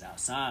assistance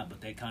outside,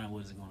 but that kind of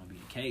wasn't going to be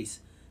the case.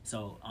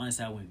 So,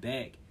 honestly, I went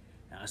back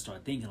and I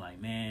started thinking,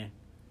 like, man,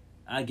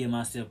 I give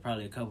myself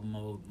probably a couple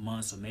more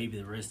months or maybe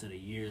the rest of the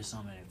year or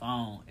something. If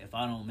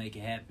I don't make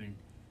it happen,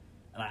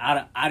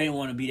 like I didn't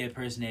want to be that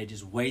person that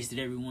just wasted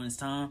everyone's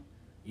time,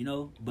 you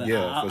know. But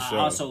Yeah, for sure.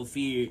 I also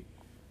feared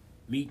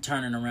me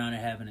turning around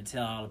and having to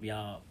tell all of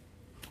y'all,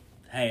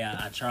 hey,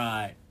 I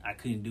tried, I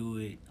couldn't do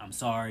it. I'm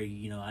sorry,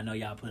 you know. I know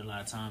y'all put a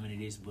lot of time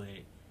into this, but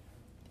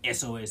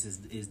SOS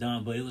is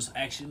done. But it was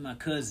actually my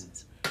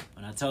cousins.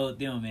 When I told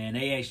them, man,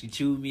 they actually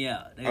chewed me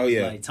out. They was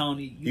like,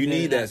 Tony, you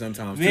need that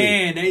sometimes,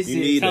 man, too. they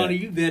said, Tony,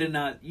 that. you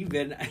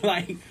better not.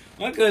 Like,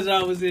 my cousin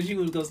always said she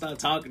was gonna stop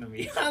talking to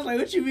me. I was like,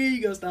 what you mean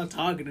you gonna stop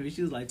talking to me?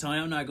 She was like, Tony,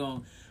 I'm not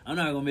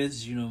gonna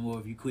message you no more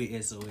if you quit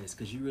SOS,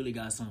 because you really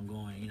got something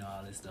going, you know,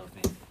 all this stuff.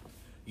 And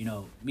you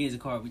know, me as a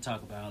car, we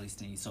talk about all these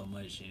things so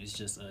much, and it's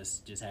just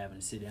us just having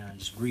to sit down and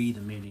just breathe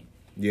a minute.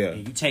 Yeah.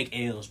 And you take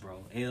L's,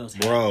 bro. L's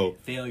Bro. happen.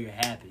 Failure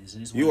happens.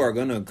 And it's You are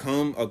gonna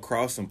come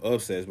across some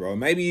upsets, bro.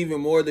 Maybe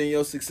even more than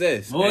your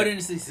success. More than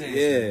the success.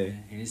 Yeah.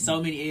 Man. And there's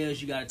so many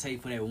L's you gotta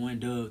take for that one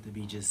dub to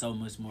be just so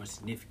much more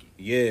significant.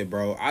 Yeah,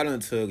 bro. I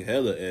done took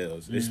hella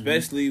L's,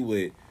 especially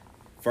with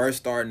first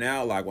starting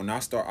out. Like when I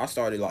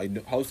started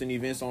like hosting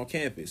events on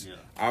campus. Yeah.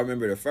 I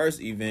remember the first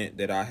event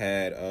that I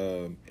had.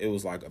 It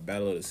was like a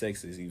Battle of the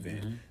Sexes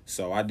event.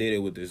 So I did it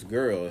with this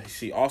girl.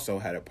 She also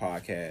had a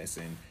podcast,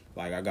 and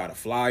like I got a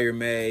flyer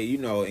made. You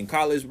know, in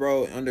college,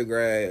 bro,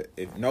 undergrad,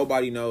 if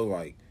nobody knows,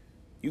 like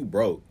you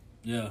broke.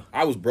 Yeah.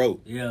 I was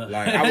broke. Yeah.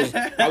 Like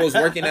I was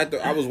working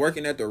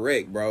at the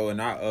rec, bro,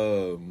 and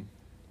I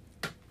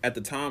at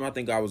the time I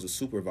think I was a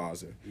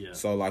supervisor. Yeah.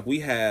 So like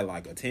we had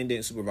like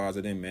attendant, supervisor,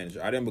 then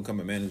manager. I didn't become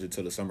a manager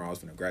till the summer I was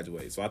gonna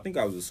graduate. So I think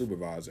I was a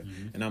supervisor.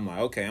 And I'm like,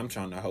 okay, I'm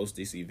trying to host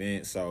this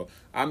event. So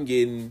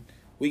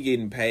we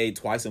getting paid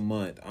twice a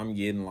month. I'm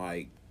getting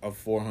like a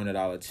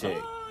 $400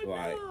 check.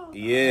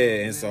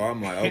 Yeah, and so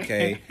I'm like,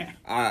 okay,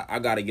 I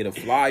gotta get a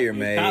flyer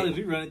made. In college,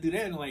 we running through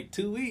that in like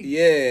 2 weeks.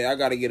 Yeah, I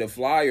gotta get a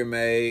flyer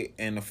made,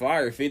 and the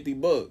flyer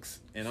 $50,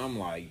 and I'm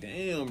like,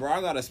 damn, bro,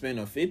 I gotta spend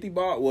a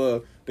 $50.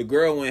 Well, the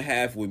girl went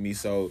half with me,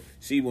 so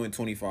she went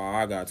 25,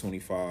 I got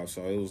 25,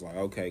 so it was like,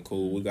 okay,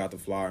 cool, we got the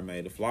flyer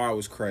made. The flyer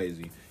was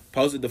crazy.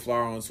 Posted the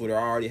flyer on Twitter.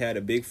 I already had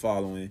a big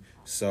following,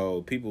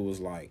 so people was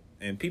like,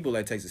 and people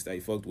at Texas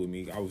State fucked with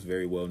me. I was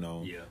very well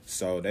known. Yeah.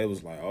 So they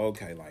was like,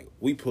 okay, like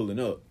we pulling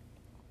up.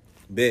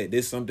 Bet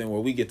this something where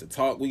we get to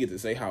talk, we get to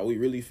say how we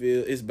really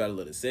feel. It's Battle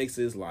of the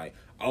Sexes. Like,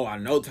 oh, I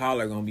know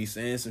Tyler gonna be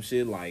saying some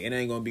shit. Like, it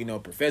ain't gonna be no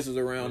professors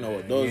around, no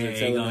adults.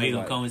 He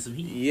gonna come with some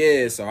heat.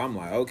 Yeah, so I'm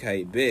like,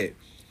 okay, bet.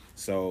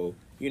 So,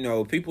 you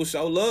know, people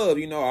show love.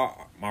 You know,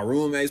 my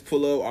roommates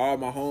pull up, all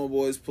my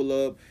homeboys pull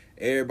up,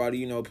 everybody,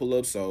 you know, pull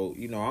up. So,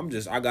 you know,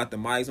 I got the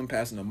mics, I'm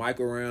passing the mic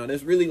around.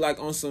 It's really like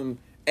on some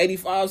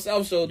 85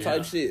 South Show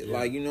type shit. Yeah.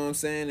 Like, you know what I'm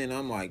saying? And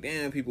I'm like,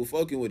 damn, people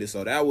fucking with it.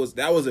 So that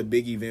was a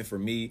big event for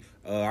me.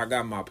 I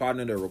got my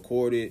partner to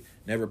record it.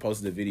 Never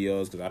posted the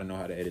videos because I don't know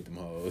how to edit them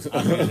hoes. So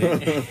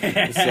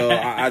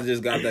I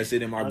just got that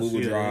shit in my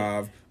Google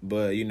Drive.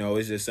 But, you know,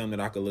 it's just something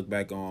that I could look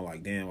back on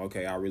like, damn,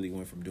 okay, I really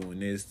went from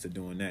doing this to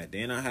doing that.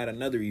 Then I had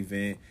another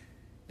event.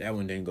 That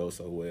one didn't go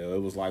so well.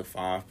 It was like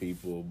 5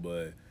 people,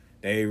 but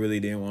they really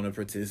didn't want to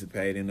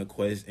participate in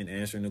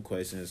answering the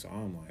questions. So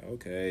I'm like,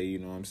 okay, you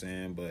know what I'm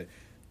saying? But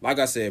like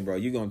I said, bro,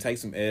 you're going to take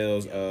some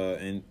L's,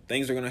 and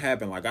things are going to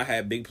happen. Like, I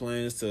had big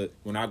plans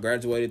when I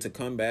graduated, to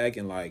come back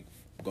and, like,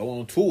 go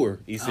on tour,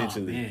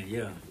 essentially. Oh, man,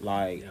 yeah.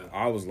 Like, yeah.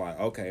 I was like,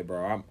 okay,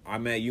 bro,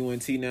 I'm at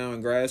UNT now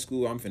in grad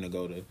school. I'm finna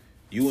go to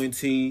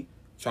UNT,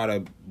 try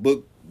to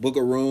book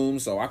a room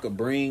so I could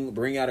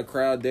bring out a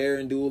crowd there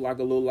and do, like,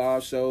 a little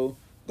live show.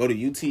 Go to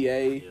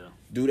UTA,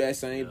 do that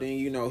same thing,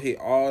 you know, hit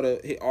all the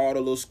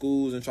little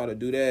schools and try to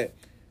do that.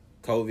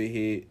 COVID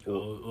hit.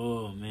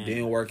 Oh man.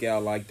 Didn't work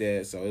out like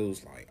that, so it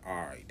was like, all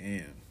right,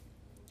 damn.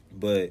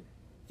 But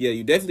yeah,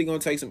 you definitely gonna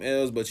take some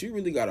L's, but you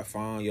really gotta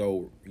find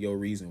your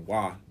reason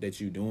why that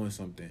you doing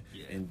something,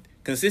 and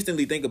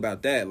consistently think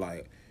about that.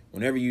 Like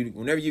whenever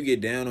you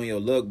get down on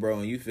your luck, bro,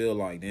 and you feel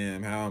like,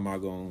 damn, how am I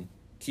gonna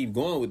keep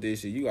going with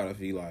this shit? You gotta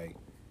feel like,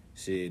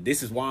 shit,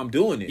 this is why I'm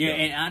doing it. Yeah,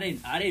 though. and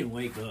I didn't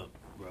wake up,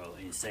 bro,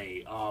 and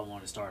say, oh, I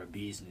want to start a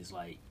business.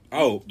 Like,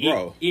 bro,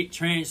 it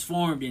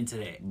transformed into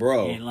that,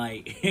 bro. And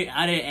like,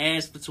 I didn't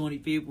ask for 20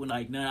 people,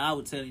 like, none. I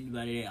would tell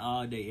anybody that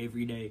all day,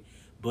 every day.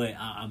 But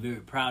I'm very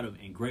proud of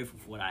and grateful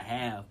for what I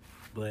have.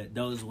 But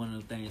those are one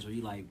of the things where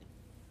you like,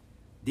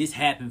 this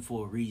happened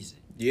for a reason.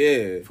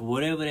 Yeah. For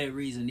whatever that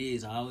reason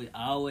is, I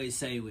always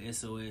say with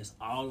SOS,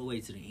 all the way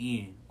to the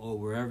end, or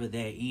wherever that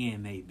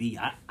end may be.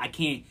 I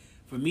can't,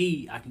 for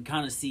me, I can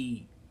kind of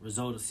see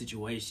result of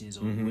situations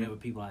or whatever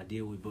people I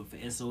deal with. But for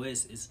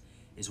SOS,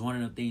 it's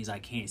one of the things I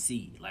can't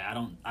see. Like, I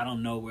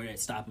don't know where that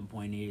stopping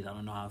point is. I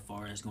don't know how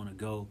far it's going to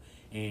go.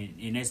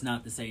 And that's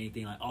not to say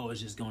anything like, oh,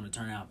 it's just going to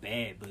turn out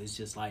bad. But it's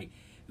just like,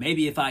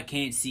 maybe if I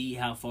can't see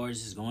how far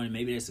this is going,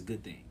 maybe that's a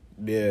good thing.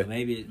 Yeah.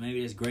 Maybe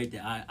it's great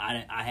that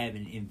I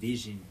haven't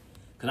envisioned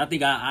Because I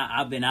think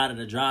I've been out of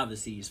the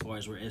driver's seat as far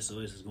as where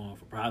SOS is going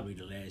for probably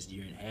the last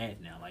year and a half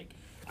now. Like,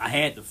 I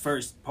had the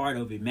first part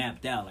of it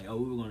mapped out. Like, oh,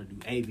 we were going to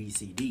do A, B,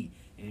 C, D.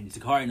 And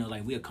Takari knows,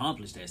 like, we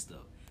accomplished that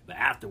stuff. But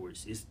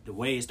afterwards, it's the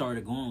way it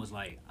started going was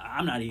like,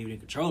 I'm not even in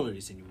control of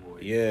this anymore.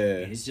 Yeah.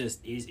 And it's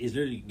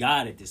literally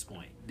God at this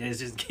point. That's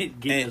just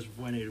getting us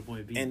from point A to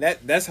point B. And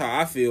that's how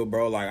I feel,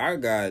 bro. Like, I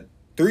got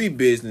 3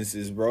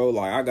 businesses, bro.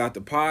 Like, I got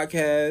the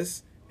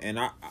podcast. And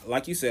I,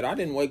 like you said, I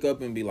didn't wake up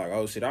and be like,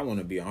 "Oh shit, I want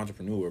to be an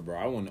entrepreneur, bro.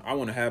 I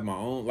want to have my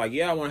own." Like,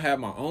 yeah, I want to have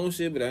my own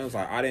shit, but I was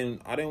like, I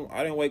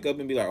didn't wake up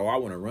and be like, "Oh, I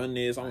want to run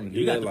this. I want to do that."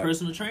 You got the like,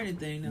 personal training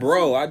thing, now.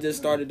 Bro. I just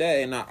started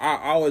that, and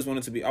I always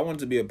wanted to be. I wanted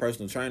to be a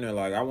personal trainer.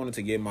 Like, I wanted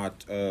to get my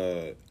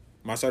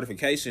my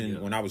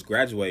certification when I was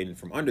graduating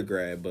from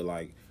undergrad, but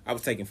like I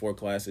was taking 4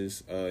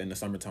 classes in the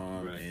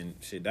summertime, and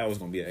shit, that was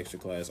gonna be an extra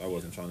class. I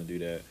wasn't trying to do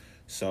that.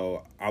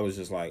 So I was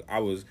just like,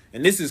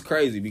 and this is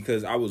crazy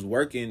because I was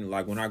working,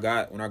 like when I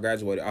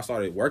graduated, I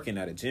started working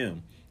at a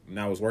gym and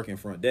I was working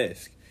front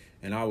desk,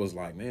 and I was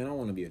like, man, I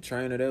want to be a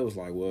trainer. They was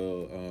like,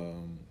 well,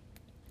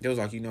 they was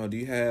like, do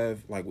you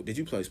have, like, did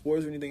you play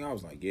sports or anything? I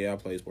was like, yeah, I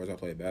played sports. I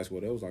played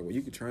basketball. They was like, well,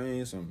 you could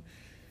train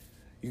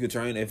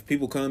if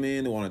people come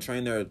in and want to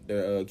train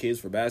their kids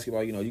for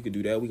basketball, you could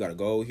do that. We got to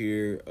go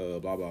here,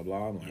 blah, blah,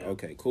 blah. I'm like,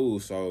 okay, cool.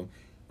 So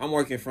I'm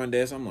working front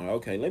desk. I'm like,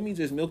 okay, let me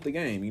just milk the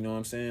game. You know what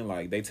I'm saying?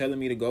 Like, they telling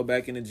me to go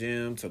back in the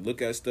gym, to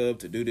look at stuff,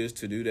 to do this,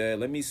 to do that.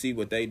 Let me see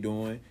what they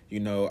doing.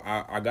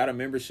 I got a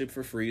membership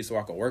for free so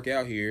I can work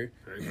out here.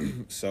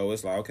 So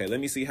it's like, okay,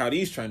 let me see how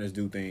these trainers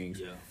do things.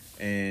 Yeah.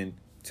 And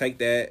take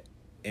that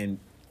and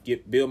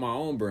build my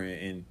own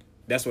brand. And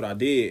that's what I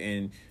did.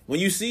 And when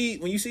you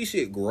see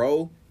shit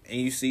grow and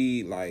you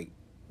see, like,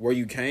 where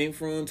you came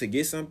from to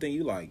get something,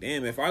 you like,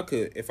 damn, if I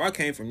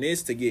came from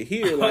this to get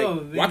here, like,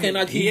 why can't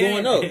I keep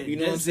going up? You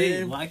know what I'm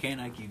saying? Why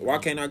can't I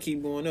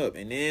keep going up?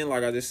 And then,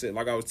 like I just said,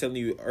 like I was telling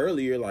you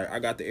earlier, like, I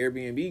got the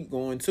Airbnb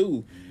going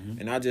too,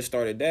 and I just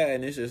started that,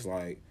 and it's just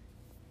like,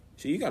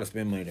 shit, you gotta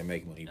spend money to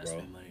make money,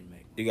 bro.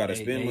 You gotta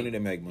spend money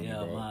to make money,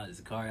 bro.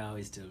 Zakari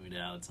always tell me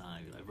that all the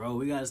time. You're like, bro,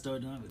 we gotta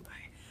start doing it.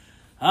 Like,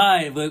 all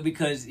right, but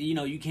because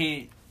you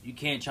can't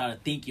try to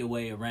think your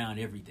way around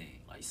everything.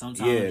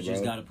 Sometimes you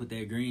just got to put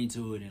that green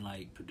to it and,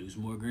 like, produce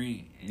more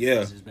green. And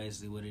that's just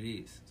basically what it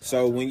is.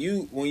 So when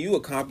you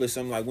accomplish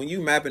something, like when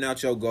you mapping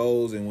out your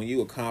goals and when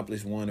you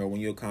accomplish one or when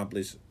you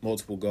accomplish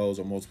multiple goals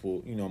or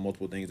multiple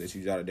things that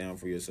you jotted down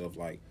for yourself,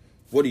 like,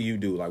 what do you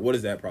do? Like, what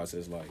is that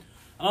process like?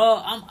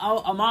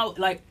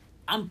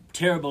 I'm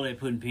terrible at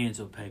putting pen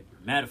to paper.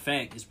 Matter of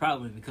fact, it's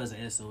probably because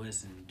of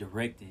SOS and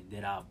directing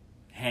that I've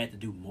had to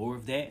do more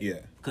of that.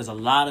 Yeah. Because a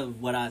lot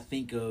of what I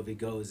think of,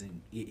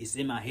 it's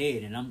in my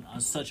head, and I'm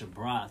such a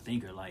broad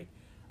thinker. Like,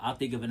 I'll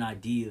think of an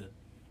idea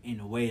and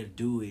a way to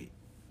do it,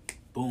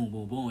 boom,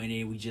 boom, boom, and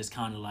then we just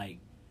kind of like,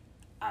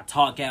 I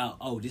talk out,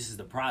 oh, this is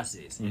the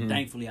process. And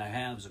thankfully I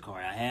have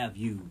Zakari, I have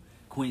you,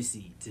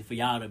 Quincy, for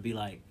y'all to be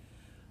like,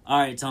 all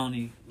right,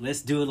 Tony,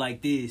 let's do it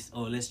like this,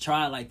 or let's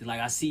try it like this. Like,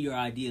 I see your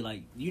idea,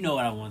 like, you know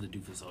what I wanted to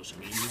do for social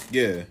media.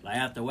 Yeah. Like,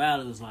 after a while,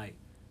 it was like,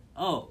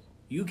 oh,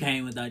 you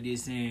came with the idea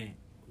saying,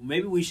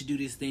 maybe we should do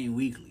this thing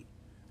weekly.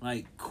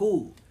 Like,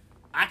 cool.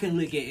 I can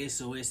look at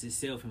SOS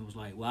itself and was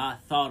like, well, I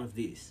thought of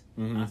this.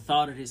 I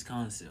thought of this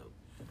concept.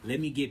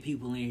 Let me get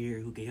people in here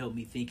who can help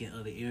me think in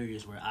other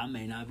areas where I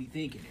may not be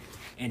thinking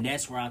in. And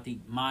that's where I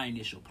think my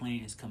initial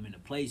plans come into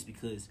place,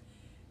 because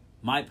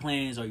my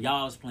plans are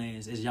y'all's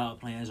plans as y'all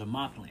plans are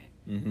my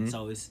plan.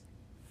 So it's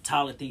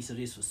Tyler thinks of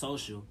this for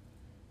social.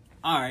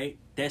 All right,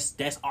 that's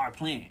our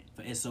plan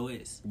for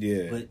SOS.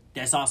 Yeah. But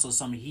that's also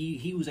something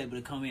he was able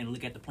to come in and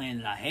look at the plan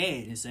that I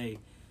had and say,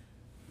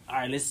 all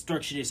right, let's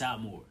structure this out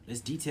more.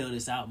 Let's detail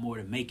this out more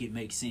to make it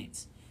make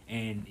sense.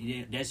 And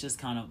that's just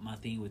kind of my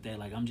thing with that.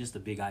 Like, I'm just a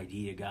big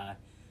idea guy.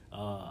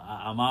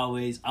 I'm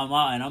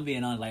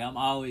being honest, like, I'm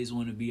always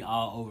want to be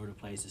all over the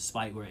place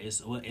despite what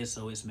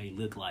SOS may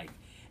look like.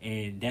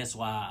 And that's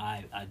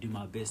why I do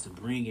my best to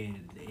bring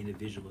in the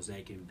individuals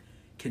that can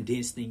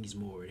condense things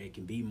more, that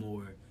can be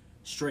more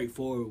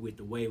straightforward with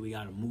the way we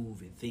gotta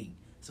move and think.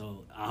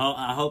 So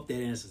I hope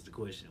that answers the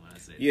question when I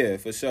say that. Yeah,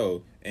 for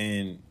sure.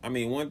 And I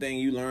mean, one thing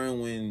you learn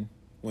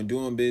when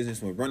doing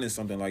business, when running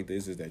something like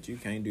this, is that you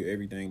can't do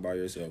everything by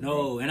yourself. No,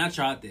 bro. And I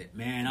tried that,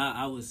 man.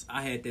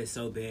 I had that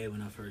so bad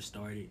when I first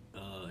started,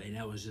 and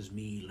that was just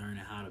me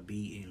learning how to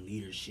be in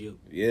leadership.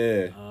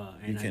 Yeah,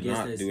 and you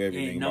cannot do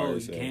everything by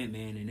yourself. No, you can't,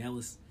 man. And that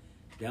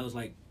was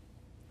like,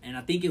 and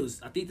I think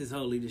this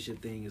whole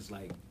leadership thing is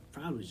like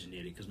probably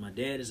genetic, because my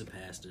dad is a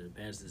pastor,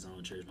 pastors his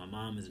own church. My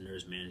mom is a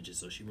nurse manager,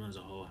 so she runs a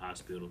whole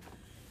hospital.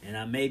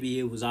 And maybe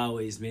it was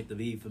always meant to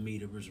be for me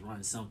to just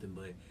run something,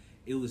 but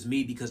it was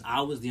me because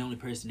I was the only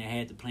person that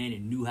had the plan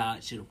and knew how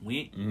it should have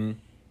went.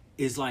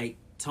 It's like,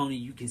 Tony,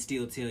 you can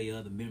still tell your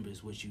other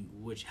members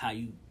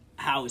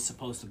how it's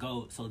supposed to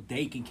go, so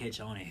they can catch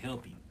on and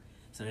help you,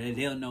 so that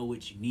they'll know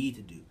what you need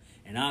to do.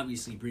 And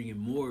obviously bringing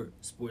more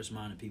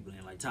sports-minded people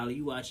in. Like, Tyler,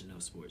 you watch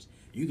enough sports.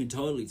 You can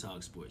totally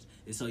talk sports.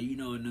 And so you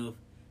know enough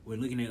when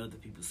looking at other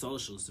people's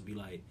socials to be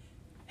like,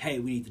 hey,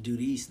 we need to do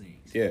these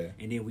things. Yeah.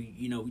 And then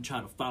we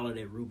try to follow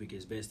that rubric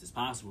as best as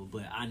possible.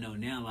 But I know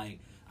now, like,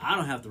 I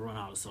don't have to run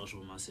all the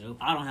social myself.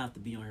 I don't have to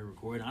be on here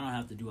recording. I don't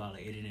have to do all the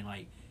editing.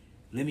 Like,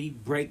 let me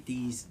break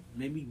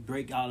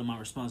all of my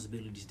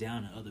responsibilities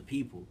down to other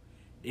people.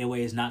 That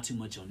way it's not too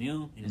much on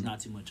them and it's not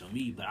too much on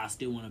me, but I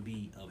still want to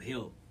be of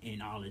help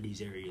in all of these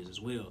areas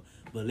as well.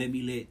 But let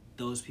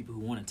those people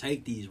who want to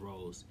take these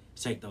roles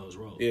take those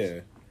roles. Yeah.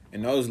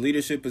 And those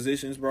leadership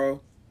positions,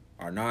 bro,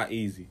 are not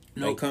easy.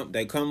 Nope.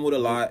 They come with a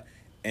lot,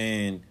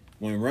 and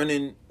when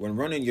running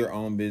your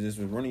own business,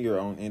 when running your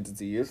own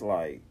entity, it's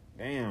like,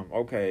 damn,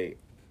 okay,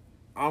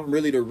 I'm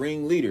really the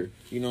ringleader.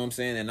 You know what I'm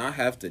saying? And I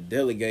have to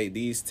delegate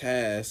these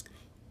tasks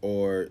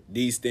or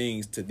these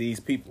things to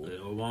these people.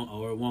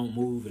 Or it won't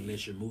move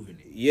unless you're moving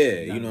it.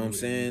 Yeah, you know what I'm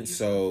saying?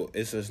 So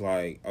it's just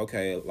like,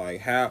 okay,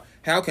 like how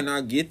can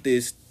I get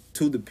this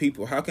to the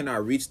people? How can I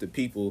reach the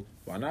people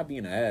while not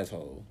being an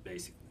asshole?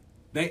 Basically.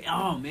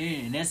 Oh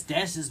man, that's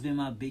just been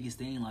my biggest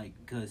thing, like,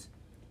 because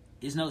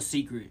it's no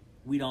secret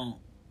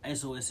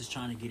SOS is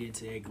trying to get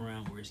into that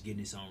ground where it's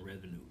getting its own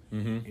revenue.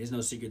 Mm-hmm. It's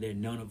no secret that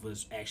none of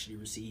us actually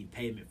receive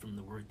payment from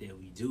the work that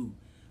we do.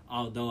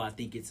 Although I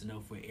think it's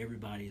enough where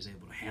everybody is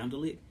able to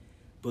handle it,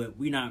 but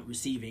we're not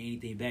receiving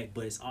anything back.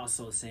 But it's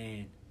also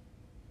saying,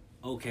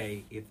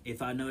 okay,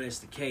 if I know that's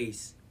the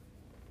case,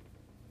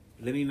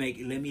 let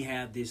me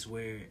have this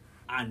where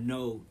I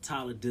know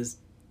Tyler does.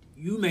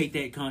 You make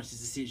that conscious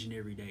decision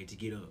every day to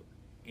get up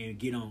and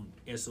get on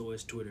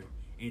SOS Twitter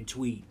and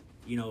tweet,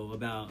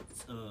 about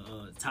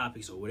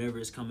topics or whatever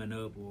is coming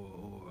up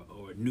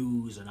or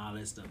news and all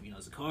that stuff.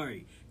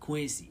 Zakari,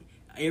 Quincy.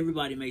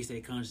 Everybody makes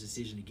that conscious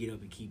decision to get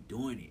up and keep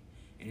doing it.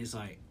 And it's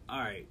like, all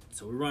right,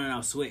 so we're running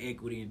out sweat,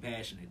 equity, and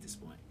passion at this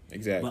point.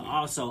 Exactly. But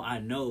also, I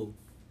know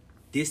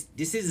this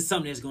isn't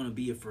something that's going to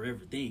be a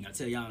forever thing. I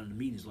tell y'all in the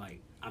meetings,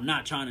 like, I'm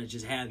not trying to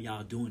just have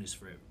y'all doing this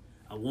forever.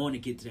 I want to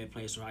get to that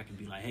place where I can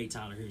be like, hey,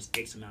 Tyler, here's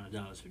X amount of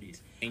dollars for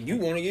this. And you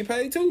want to get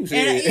paid too.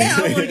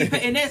 I want to get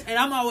paid. And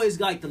I'm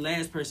always like the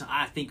last person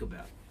I think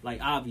about. Like,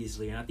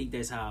 obviously, and I think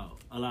that's how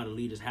a lot of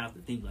leaders have to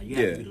think. Like, you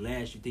have to be the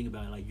last you think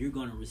about. Like, you're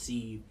going to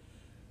receive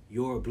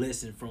your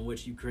blessing from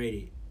what you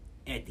created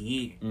at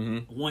the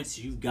end, once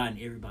you've gotten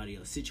everybody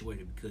else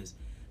situated, because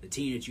the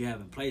team that you have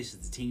in place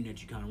is the team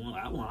that you kind of want.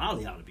 Like, I want all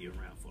of y'all to be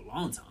around for a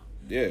long time.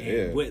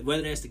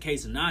 Whether that's the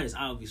case or not is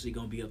obviously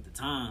going to be up to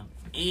time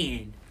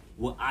and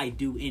what I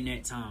do in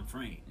that time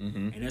frame.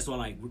 And that's why,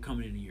 like, we're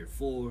coming into year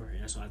 4,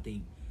 and that's why I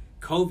think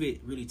COVID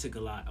really took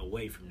a lot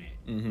away from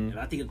that. And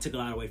I think it took a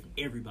lot away from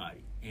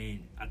everybody.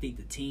 And I think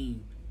the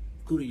team,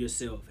 including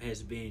yourself,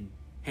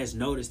 has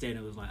noticed that, and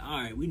it was like, all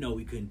right, we know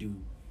we couldn't do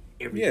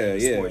everything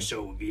a sports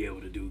show would be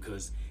able to do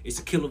because it's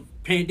a killer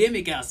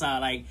pandemic outside.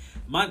 Like,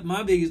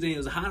 my biggest thing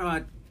is, how do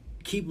I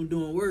keep them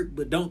doing work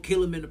but don't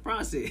kill them in the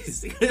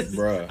process?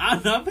 Bruh.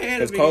 I'm not paying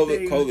them. Because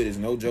COVID is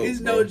no joke. It's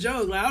no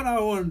joke. Like, I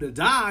don't want them to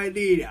die. And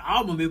then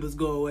all my members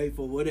go away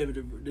for whatever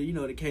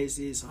the case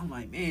is. So I'm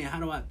like, man, how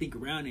do I think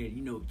around it?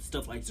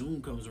 Stuff like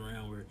Zoom comes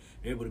around where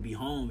they're able to be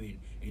home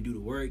and do the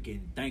work,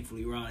 and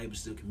thankfully we're all able to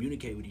still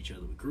communicate with each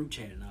other with group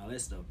chat and all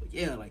that stuff. But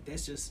yeah, like,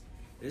 that's just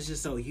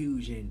so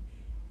huge. And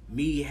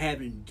me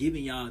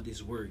giving y'all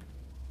this work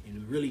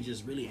and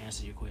really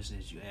answer your question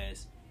that you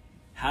asked,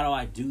 how do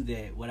I do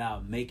that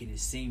without making it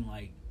seem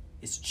like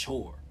it's a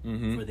chore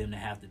for them to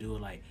have to do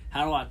it? Like,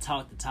 how do I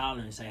talk to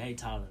Tyler and say, hey,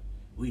 Tyler,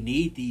 we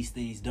need these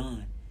things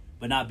done,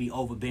 but not be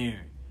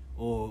overbearing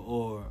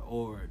or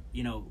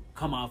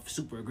come off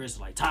super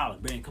aggressive like, Tyler,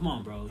 man, come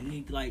on, bro. You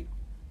need to, like,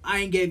 I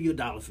ain't gave you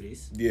 $1 for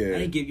this. Yeah. I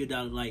didn't give you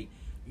 $1. Like,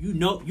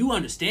 you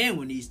understand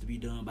what needs to be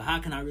done, but how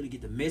can I really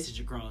get the message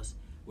across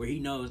where he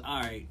knows,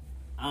 all right,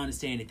 I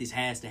understand that this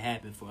has to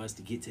happen for us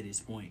to get to this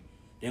point.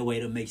 That way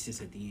it'll make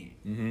sense at the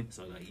end.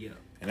 So, like, yeah.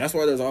 And that's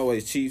why there's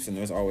always chiefs and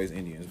there's always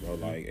Indians, bro.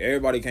 Like,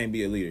 everybody can't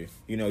be a leader.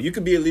 You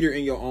can be a leader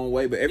in your own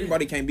way, but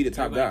everybody can't be the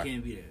top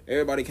guy.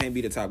 Everybody can't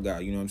be the top guy.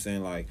 You know what I'm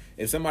saying? Like,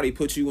 if somebody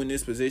puts you in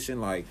this position,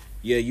 like,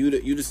 yeah, you the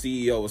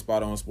CEO of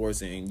Spot On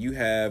Sports, and you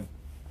have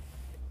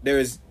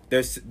there's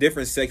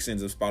different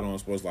sections of Spot On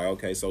Sports. Like,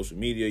 okay, social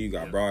media, you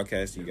got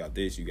broadcasting, you got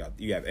this,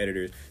 you have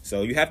editors.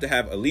 So you have to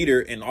have a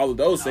leader in all of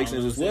those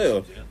sections as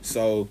well.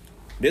 So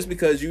just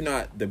because you're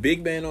not the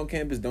big man on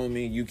campus don't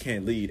mean you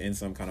can't lead in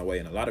some kind of way.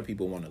 And a lot of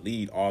people want to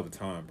lead all the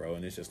time, bro.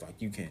 And it's just like,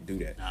 you can't do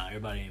that. Nah,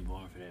 everybody ain't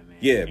born for that, man.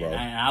 Yeah, bro.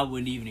 And I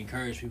wouldn't even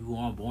encourage people who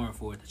aren't born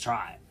for it to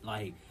try it.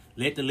 Like,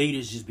 let the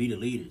leaders just be the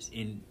leaders.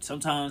 And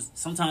sometimes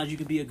you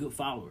can be a good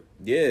follower.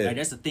 Yeah. Like,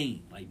 that's the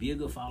thing. Like, be a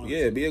good follower.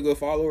 Yeah, be a good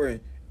follower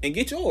and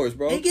get yours,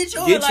 bro. And get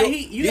yours.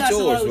 You got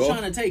somebody who's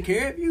trying to take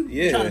care of you.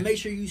 Yeah. Who's trying to make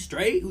sure you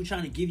straight. Who's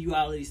trying to give you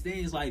all of these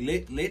things. Like,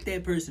 let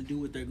that person do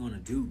what they're going to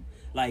do.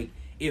 Like,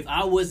 if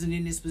I wasn't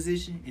in this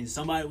position and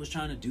somebody was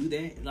trying to do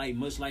that, like,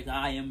 much like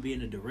I am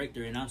being a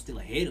director and I'm still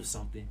ahead of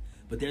something,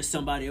 but there's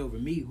somebody over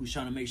me who's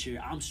trying to make sure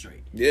I'm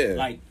straight. Yeah.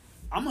 Like,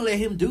 I'm going to let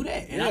him do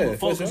that. And I'm going to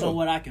focus on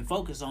what I can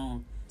focus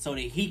on so that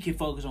he can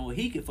focus on what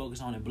he can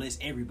focus on and bless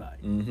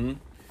everybody.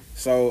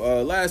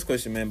 So, last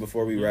question, man,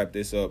 before we wrap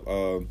this up.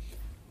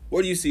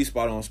 Where do you see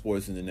Spot On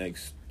Sports in the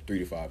next 3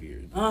 to 5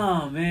 years?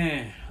 Oh,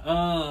 man.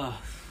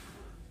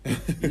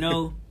 You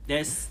know,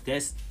 that's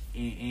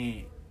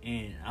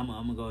and I'm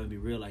gonna go and be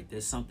real. Like,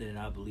 that's something that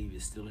I believe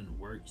is still in the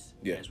works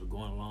as we're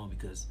going along,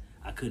 because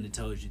I couldn't have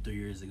told you 3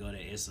 years ago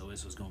that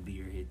SOS was gonna be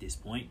here at this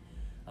point.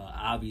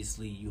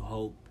 Obviously, you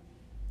hope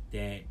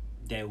that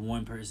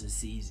one person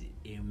sees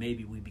it and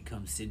maybe we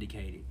become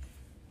syndicated.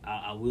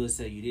 I will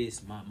tell you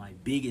this: my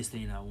biggest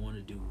thing I want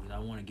to do is I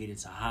want to get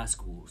into high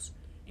schools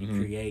and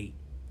create,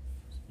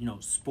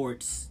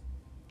 sports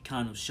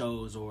kind of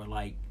shows or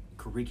like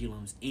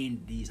curriculums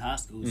in these high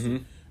schools. So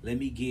let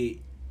me get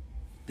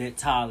that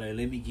Tyler,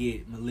 let me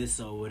get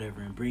Melissa or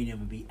whatever, and bring them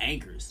and be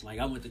anchors. Like,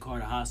 I went to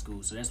Carter High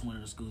School, so that's one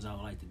of the schools I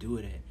would like to do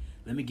it at.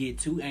 Let me get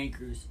 2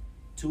 anchors,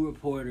 2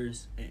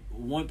 reporters,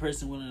 one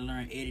person willing to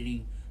learn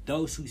editing.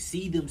 Those who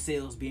see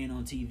themselves being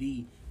on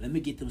TV, let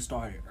me get them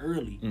started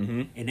early,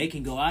 and they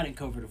can go out and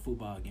cover the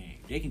football game.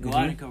 They can go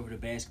out and cover the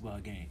basketball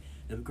game.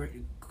 The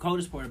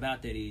coldest part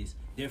about that is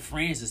their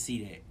friends will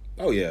see that.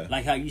 Oh, yeah.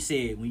 Like how you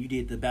said when you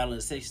did the Battle of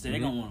the Sexes, they're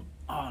going to want,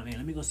 oh, man,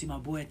 let me go see my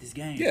boy at this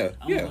game. Yeah,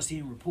 I want to go see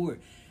him report.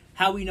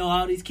 How we know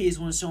all these kids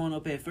weren't showing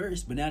up at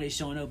first, but now they're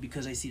showing up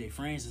because they see their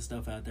friends and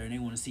stuff out there, and they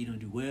want to see them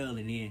do well.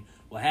 And then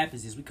what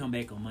happens is we come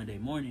back on Monday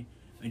morning,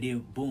 and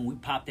then, boom, we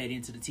pop that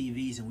into the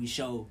TVs, and we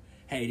show,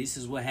 hey, this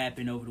is what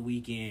happened over the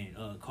weekend.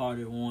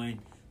 Carter won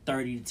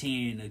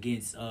 30-10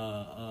 against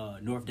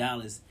North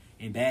Dallas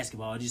in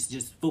basketball,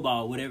 just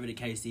football, whatever the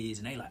case is.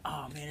 And they like,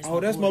 oh, man,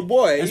 that's my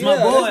boy. That's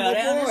my boy.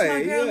 That's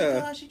my girl.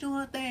 Yeah. She doing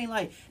her thing.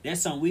 Like,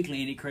 that's something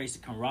weekly, and it creates the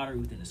camaraderie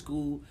within the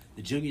school.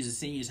 The juniors and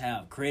seniors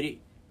have credit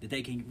that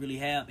they can really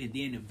have. And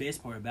then the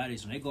best part about it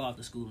is when they go off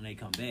to school and they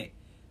come back,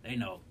 they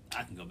know,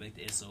 I can go back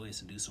to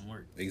SOS and do some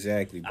work.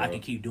 Exactly, bro. I can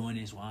keep doing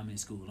this while I'm in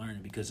school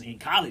learning, because in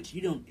college,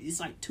 it's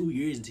like 2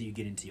 years until you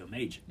get into your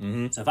major.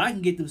 So if I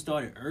can get them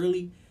started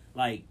early,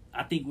 like,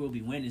 I think we'll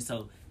be winning.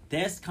 So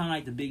that's kind of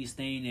like the biggest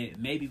thing, that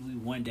maybe we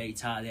one day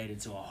tie that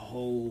into a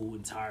whole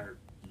entire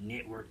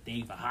network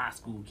thing for high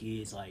school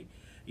kids. Like,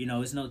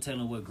 it's no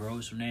telling what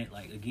grows from that.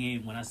 Like,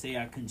 again, when I say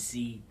I couldn't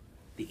see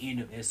the end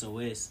of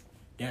SOS,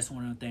 that's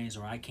one of the things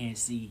where I can't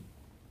see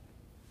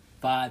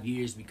 5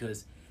 years,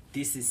 because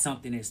this is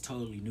something that's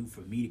totally new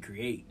for me to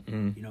create. For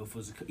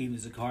even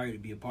Zakaria to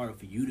be a part of,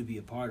 for you to be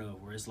a part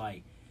of, where it's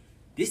like,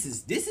 this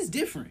is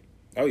different.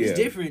 Oh, yeah. It's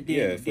different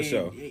than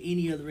sure.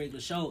 any other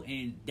regular show.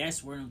 And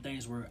that's one of the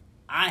things where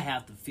I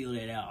have to feel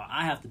that out. Or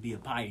I have to be a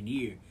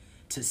pioneer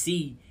to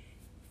see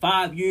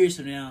 5 years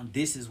from now,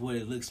 this is what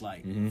it looks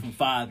like from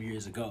 5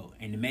 years ago.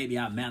 And then maybe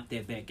I map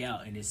that back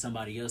out, and then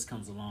somebody else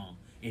comes along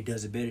and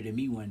does it better than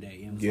me one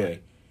day. And it's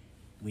like,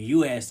 when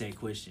you ask that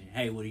question,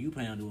 hey, what do you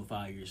plan on doing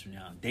 5 years from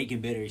now? They can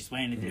better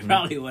explain it than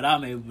probably what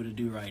I'm able to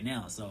do right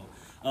now. So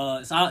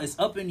it's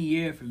up in the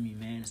air for me,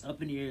 man. It's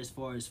up in the air as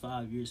far as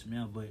 5 years from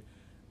now, but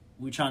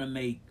we're trying to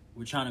make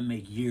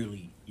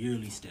yearly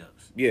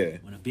steps. Yeah.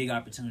 When a big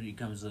opportunity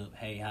comes up,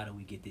 hey, how do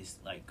we get this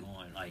like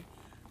going? Like,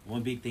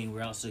 one big thing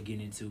we're also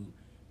getting into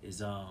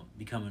is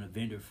becoming a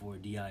vendor for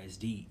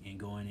DISD and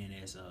going in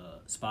as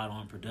Spot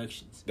On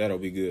Productions. That'll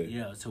be good.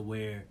 Yeah, to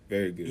where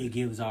very good. It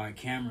gives our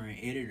camera and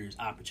editors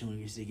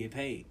opportunities to get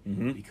paid.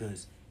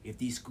 Because if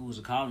these schools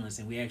are calling us,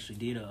 and we actually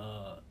did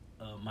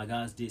my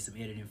guys did some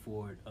editing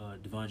for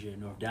Devondre at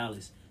North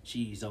Dallas.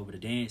 She's over the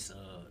dance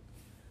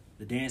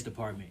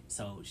department.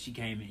 So she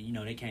came in,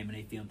 they came and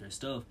they filmed their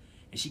stuff,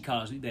 and she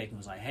calls me back and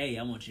was like, hey,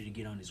 I want you to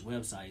get on this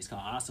website. It's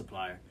called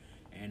iSupplier,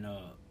 and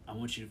I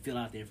want you to fill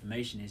out the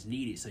information that's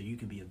needed so you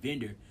can be a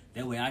vendor.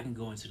 That way I can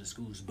go into the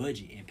school's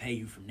budget and pay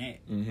you from that.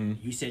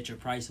 You set your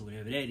price or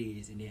whatever that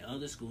is, and then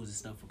other schools and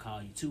stuff will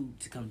call you too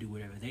to come do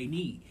whatever they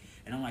need.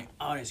 And I'm like,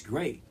 oh, that's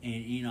great.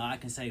 And, I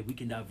can say we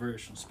can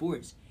diverge from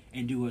sports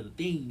and do other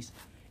things.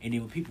 And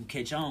then when people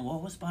catch on, well,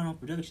 what's Spot On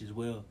Productions?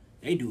 Well,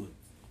 they do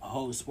a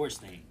whole sports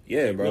thing.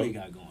 Yeah, they bro. Really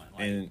got going.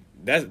 Like, and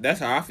that's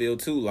how I feel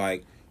too.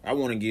 Like, I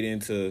want to get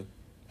into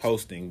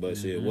hosting, but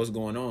shit, what's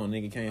going on?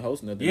 Nigga can't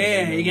host nothing.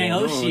 Yeah, he can't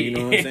host shit. You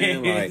know what I'm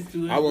saying?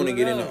 Like, I want to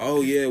get into, oh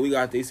yeah, we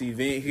got this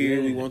event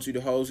here. We want you to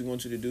host. We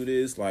want you to do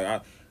this.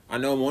 Like, I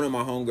know one of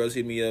my homegirls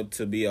hit me up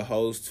to be a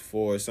host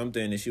for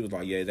something, and she was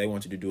like, yeah, they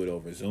want you to do it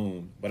over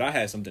Zoom. But I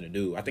had something to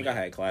do. I think I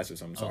had class or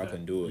something, so I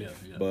couldn't do it.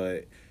 Yeah.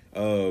 But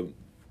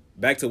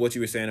back to what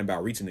you were saying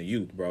about reaching the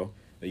youth, bro.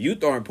 The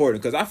youth are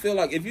important, because I feel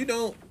like if you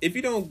don't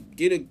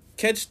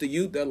catch the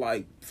youth at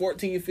like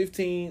 14,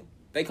 15,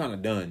 they kind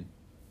of done.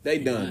 They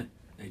done.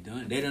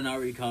 They done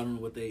already caught on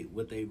what they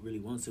really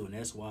want to, and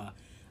that's why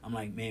I'm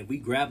like, man, if we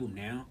grab them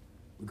now,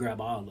 we grab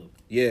all of them.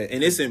 Yeah,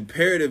 and it's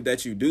imperative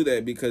that you do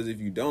that, because if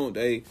you don't,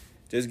 they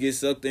just get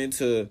sucked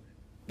into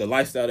the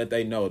lifestyle that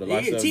they know. The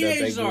lifestyle that they grew up in.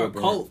 Teenagers are a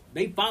cult.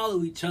 They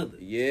follow each other.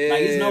 Yeah, like,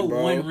 there's no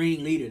one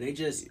ring leader. They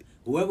just,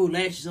 whoever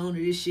latches on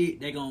to this shit,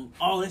 they're going,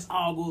 oh, let's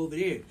all go over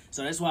there.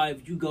 So that's why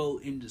if you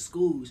go into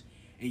schools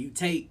and you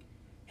take,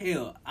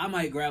 hell, I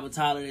might grab a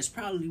Tyler that's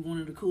probably one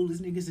of the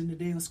coolest niggas in the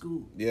damn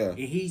school. Yeah. And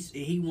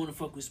he want to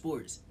fuck with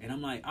sports. And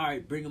I'm like, all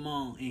right, bring him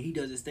on. And he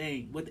does his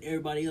thing. What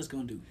everybody else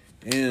gonna do?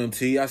 Damn,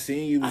 T, I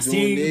seen you was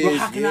doing this. Bro,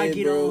 how can I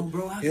get on,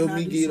 bro? Help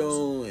me get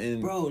on.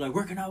 And bro, like,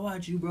 where can I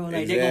watch you, bro?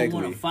 Like, they gonna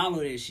want to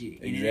follow that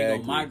shit. And then they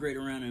gonna migrate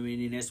around them,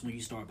 and then that's when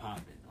you start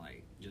popping.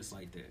 Like, just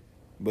like that.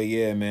 But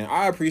yeah, man,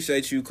 I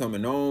appreciate you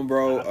coming on,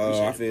 bro.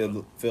 I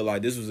feel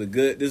like this was a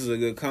good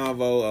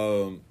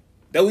convo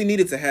that we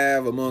needed to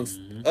have amongst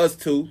us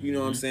two. You know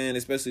what I'm saying?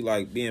 Especially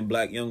like being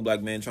young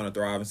black men trying to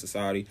thrive in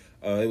society.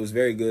 It was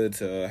very good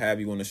to have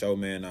you on the show,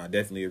 man. I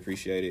definitely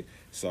appreciate it.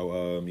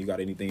 So, you got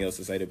anything else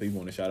to say that people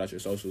want to shout out your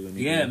socials?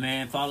 Yeah,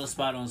 man. Follow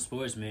Spot On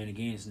Sports, man.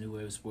 Again, it's a new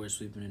wave of sports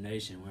sweeping the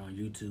nation. We're on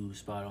YouTube,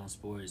 Spot On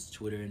Sports,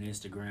 Twitter and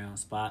Instagram,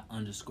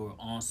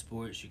 Spot_on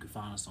Sports. You can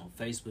find us on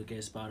Facebook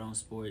at Spot On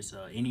Sports.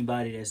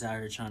 Anybody that's out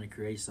here trying to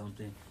create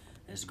something,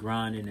 that's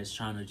grinding, that's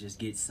trying to just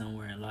get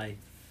somewhere in life,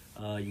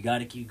 you got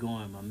to keep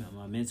going.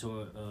 My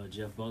mentor,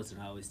 Jeff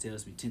Bolton, always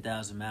tells me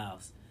 10,000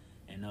 miles.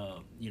 And,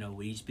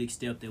 with each big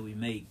step that we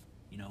make,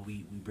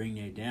 we bring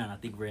that down. I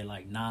think we're at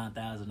like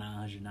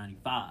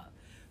 9,995.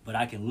 But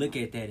I can look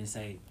at that and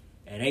say,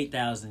 at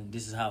 8,000,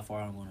 this is how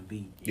far I'm going to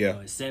be.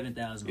 At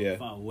 7,000,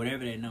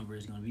 whatever that number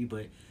is going to be.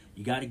 But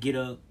you got to get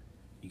up.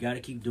 You got to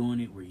keep doing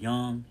it. We're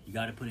young. You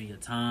got to put in your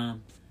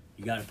time.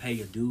 You got to pay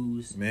your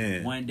dues.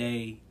 Man. One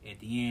day, at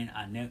the end,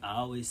 I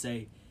always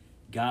say,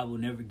 God will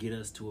never get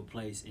us to a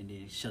place and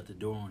then shut the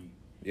door on you.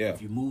 Yeah.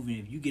 If you're moving,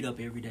 if you get up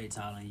every day,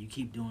 Tyler, and you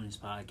keep doing this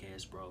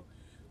podcast, bro,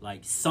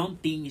 like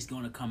something is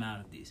going to come out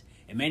of this.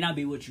 It may not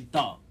be what you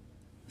thought.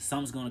 But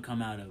something's going to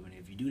come out of it. And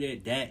if you do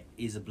that, that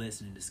is a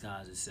blessing in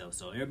disguise itself.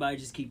 So everybody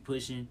just keep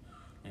pushing.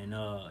 And,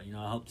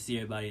 I hope to see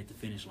everybody at the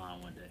finish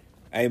line one day.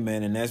 Hey,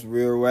 man, and that's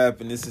Real Rap.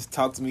 And this is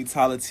Talk to Me,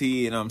 Tyler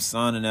T. And I'm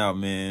signing out,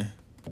 man.